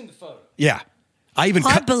 I've seen the photo. Yeah.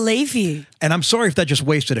 I believe you. And I'm sorry if that just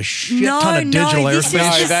wasted a shit ton of digital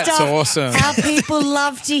airspace. No, that's awesome. Our people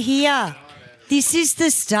love to hear. This is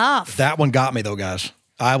the stuff. That one got me though, guys.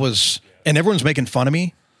 And everyone's making fun of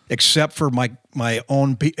me except for my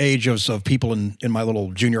own age of people in my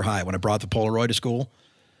little junior high. When I brought the Polaroid to school,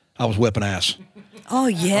 I was whipping ass. Oh,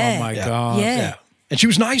 yeah. Oh, my God. Yeah. And she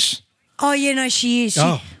was nice. Oh, she is.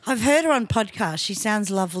 I've heard her on podcasts. She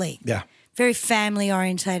sounds lovely. Yeah. Very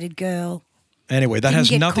family-orientated girl. Anyway, that has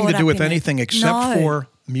nothing to do with anything except for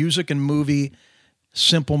music and movie,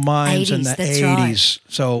 Simple Minds in the 80s. Right.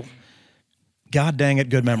 So, God dang it,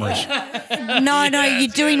 good memories. No, you're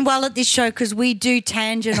doing well at this show because we do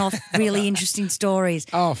tangent off really interesting stories.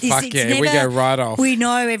 Oh, fuck yeah. We go right off. We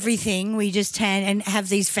know everything. We just and have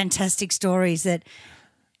these fantastic stories that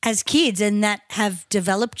as kids and that have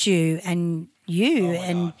developed you and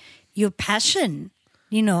your passion,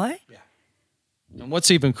 Yeah. And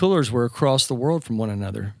what's even cooler is we're across the world from one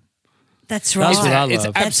another. That's right. That's what I love. It's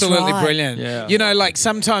absolutely brilliant. Yeah. Like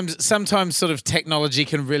sometimes sort of technology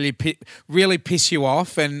can really piss you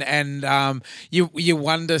off, and you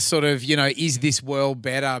wonder sort of is this world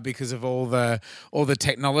better because of all the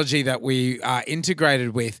technology that we are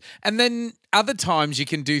integrated with, and then other times you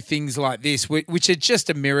can do things like this, which are just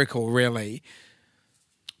a miracle, really.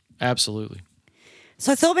 Absolutely.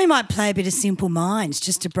 So I thought we might play a bit of Simple Minds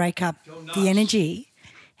just to break up the energy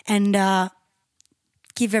and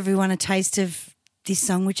give everyone a taste of this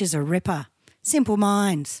song, which is a ripper. Simple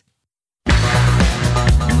Minds.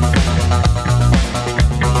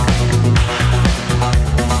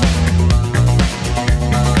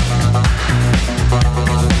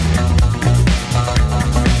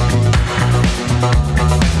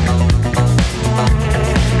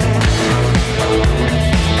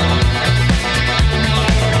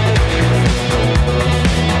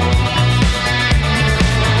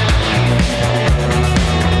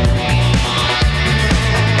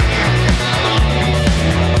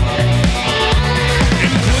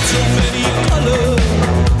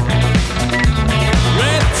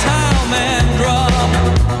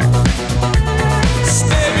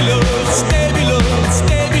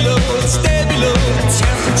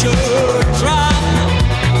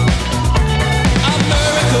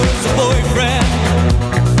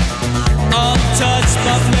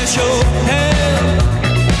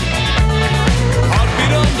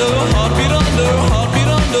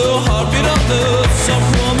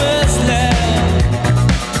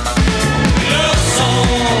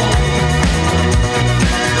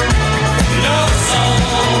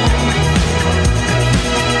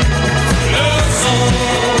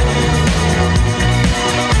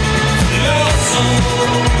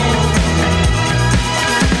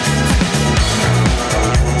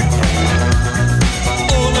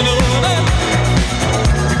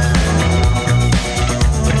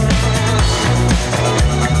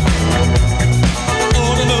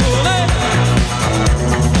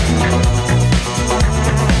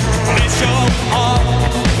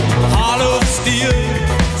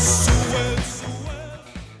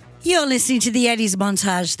 listening to the 80s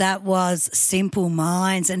montage. That was Simple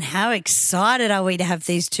Minds. And how excited are we to have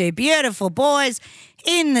these two beautiful boys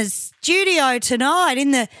in the studio tonight,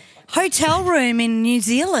 in the hotel room in New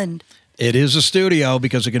Zealand. It is a studio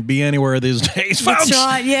because it can be anywhere these days, folks. That's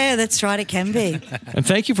right. Yeah, that's right. It can be. And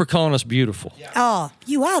thank you for calling us beautiful. Oh,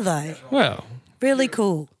 you are, though. Well, Really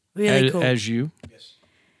cool. Really cool. as you.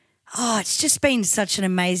 Oh, it's just been such an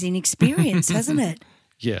amazing experience, hasn't it?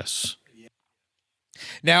 Yes.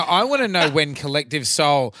 Now, I want to know when Collective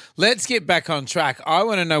Soul, let's get back on track. I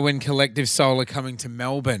want to know when Collective Soul are coming to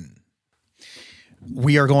Melbourne.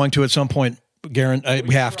 We are going to at some point, Garen.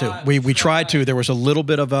 We have to. We tried to. There was a little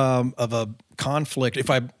bit of a conflict. If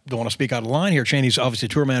I don't want to speak out of line here, Cheney's obviously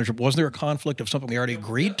tour manager. Wasn't there a conflict of something we already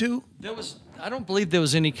agreed to? I don't believe there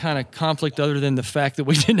was any kind of conflict other than the fact that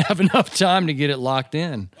we didn't have enough time to get it locked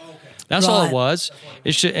in. Okay. That's all it was.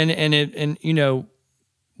 It should, and you know,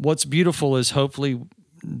 what's beautiful is hopefully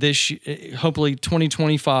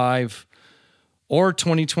 2025 or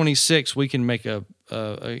 2026 we can make a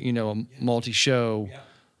multi-show. Yeah.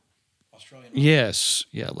 Yes,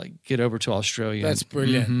 yeah, like get over to Australia. That's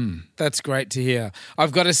brilliant. Mm-hmm. That's great to hear.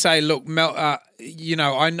 I've got to say, look, Mel, I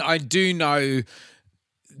do know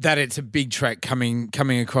that it's a big trek coming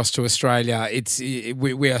across to Australia.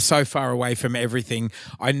 We are so far away from everything.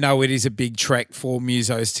 I know it is a big trek for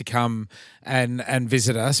musos to come and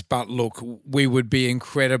visit us, but look, we would be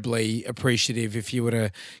incredibly appreciative if you were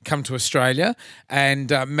to come to Australia.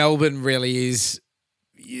 And Melbourne really is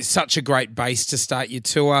such a great base to start your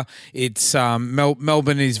tour. It's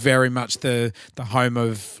Melbourne is very much the home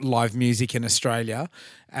of live music in Australia.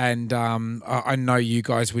 And I know you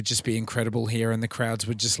guys would just be incredible here and the crowds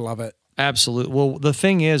would just love it. Absolutely. Well, the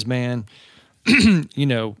thing is, man,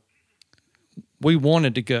 we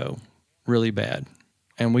wanted to go really bad.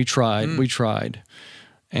 And we tried.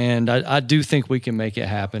 And I do think we can make it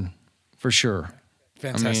happen for sure.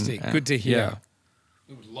 Fantastic. Good to hear. Yeah.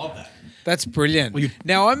 We would love that. That's brilliant.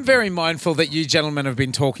 Now, I'm very mindful that you gentlemen have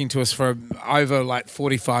been talking to us for over like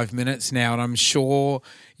 45 minutes now, and I'm sure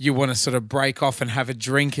you want to sort of break off and have a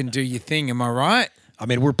drink and do your thing. Am I right? I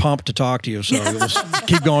mean, we're pumped to talk to you, so we'll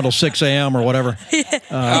keep going till 6 a.m. or whatever.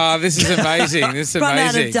 This is amazing. This is Run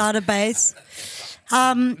amazing. out of database.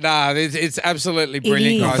 It's absolutely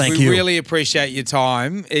brilliant, guys. Thank we you. really appreciate your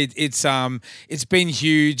time. It's been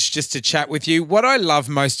huge just to chat with you. What I love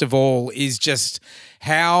most of all is just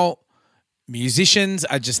how musicians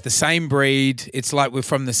are just the same breed. It's like we're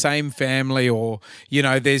from the same family, or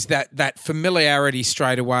there's that familiarity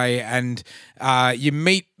straight away, and you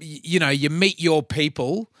meet your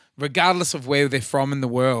people regardless of where they're from in the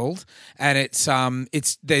world, and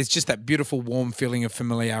there's just that beautiful warm feeling of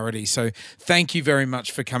familiarity. So thank you very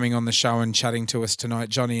much for coming on the show and chatting to us tonight,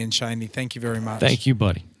 Johnny and Cheney. Thank you very much. Thank you,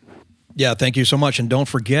 buddy. Yeah, thank you so much. And don't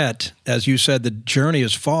forget, as you said, the journey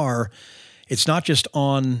is far. It's not just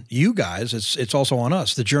on you guys, it's also on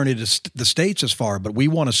us. The journey to the States is far, but we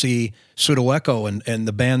want to see Pseudo Echo and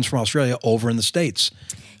the bands from Australia over in the States.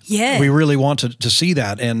 Yeah. We really want to see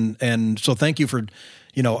that. And so thank you for,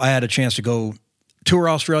 I had a chance to go tour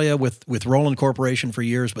Australia with Roland Corporation for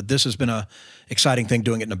years, but this has been a exciting thing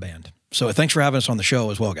doing it in a band. So thanks for having us on the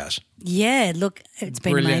show as well, guys. Yeah, look, it's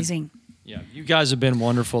been Brilliant. amazing. Yeah, you guys have been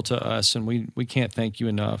wonderful to us, and we can't thank you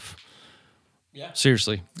enough. Yeah.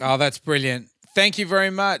 Seriously. Oh, that's brilliant. Thank you very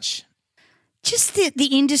much. Just the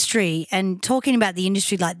industry, and talking about the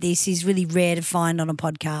industry like this is really rare to find on a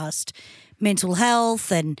podcast. Mental health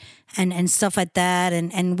and stuff like that,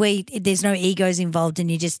 and there's no egos involved, and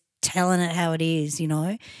you're just telling it how it is,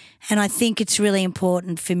 And I think it's really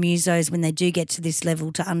important for musos when they do get to this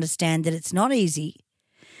level to understand that it's not easy,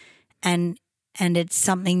 and it's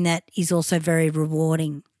something that is also very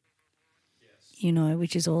rewarding.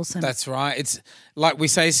 Which is awesome. That's right. It's like we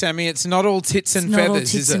say, Sammy, it's not all tits and Not feathers, all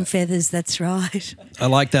tits is it? and feathers, that's right. I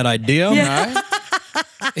like that idea. No?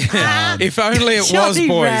 If only it was, Johnny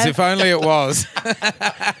boys. Rap. If only it was.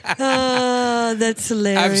 Oh, that's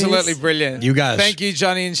hilarious. Absolutely brilliant. You guys. Thank you,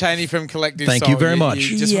 Johnny and Cheney from Collective Thank Soul. you very much.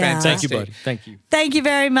 You're just Yeah. fantastic. Thank you, buddy. Thank you. Thank you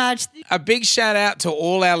very much. A big shout out to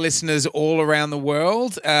all our listeners all around the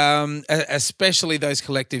world, especially those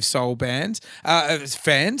Collective Soul fans.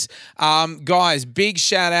 Guys, big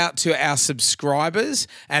shout out to our subscribers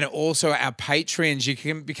and also our Patreons. You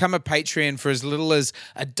can become a Patreon for as little as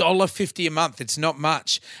 $1.50 a month. It's not much.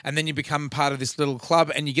 March, and then you become part of this little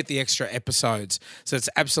club and you get the extra episodes. So it's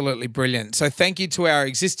absolutely brilliant. So thank you to our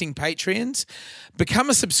existing Patreons. Become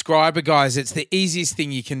a subscriber, guys. It's the easiest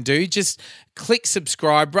thing you can do. Just click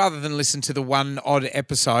subscribe rather than listen to the one odd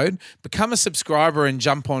episode. Become a subscriber and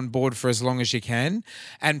jump on board for as long as you can.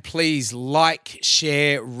 And please like,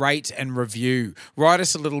 share, rate and review. Write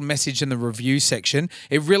us a little message in the review section.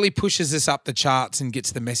 It really pushes us up the charts and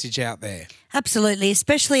gets the message out there. Absolutely,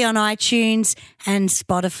 especially on iTunes and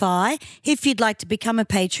Spotify. If you'd like to become a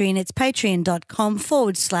Patreon, it's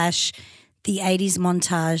patreon.com/the 80s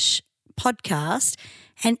Montage podcast.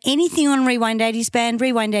 And anything on Rewind 80s Band,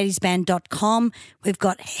 rewind80sband.com. We've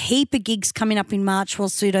got a heap of gigs coming up in March while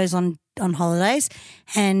Pseudo's on holidays.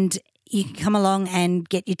 And you can come along and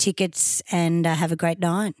get your tickets and have a great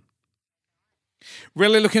night.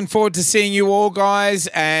 Really looking forward to seeing you all, guys,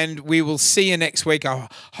 and we will see you next week. I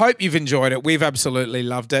hope you've enjoyed it. We've absolutely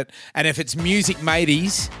loved it. And if it's music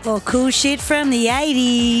mateys or cool shit from the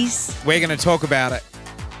 80s, we're going to talk about it.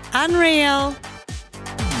 Unreal.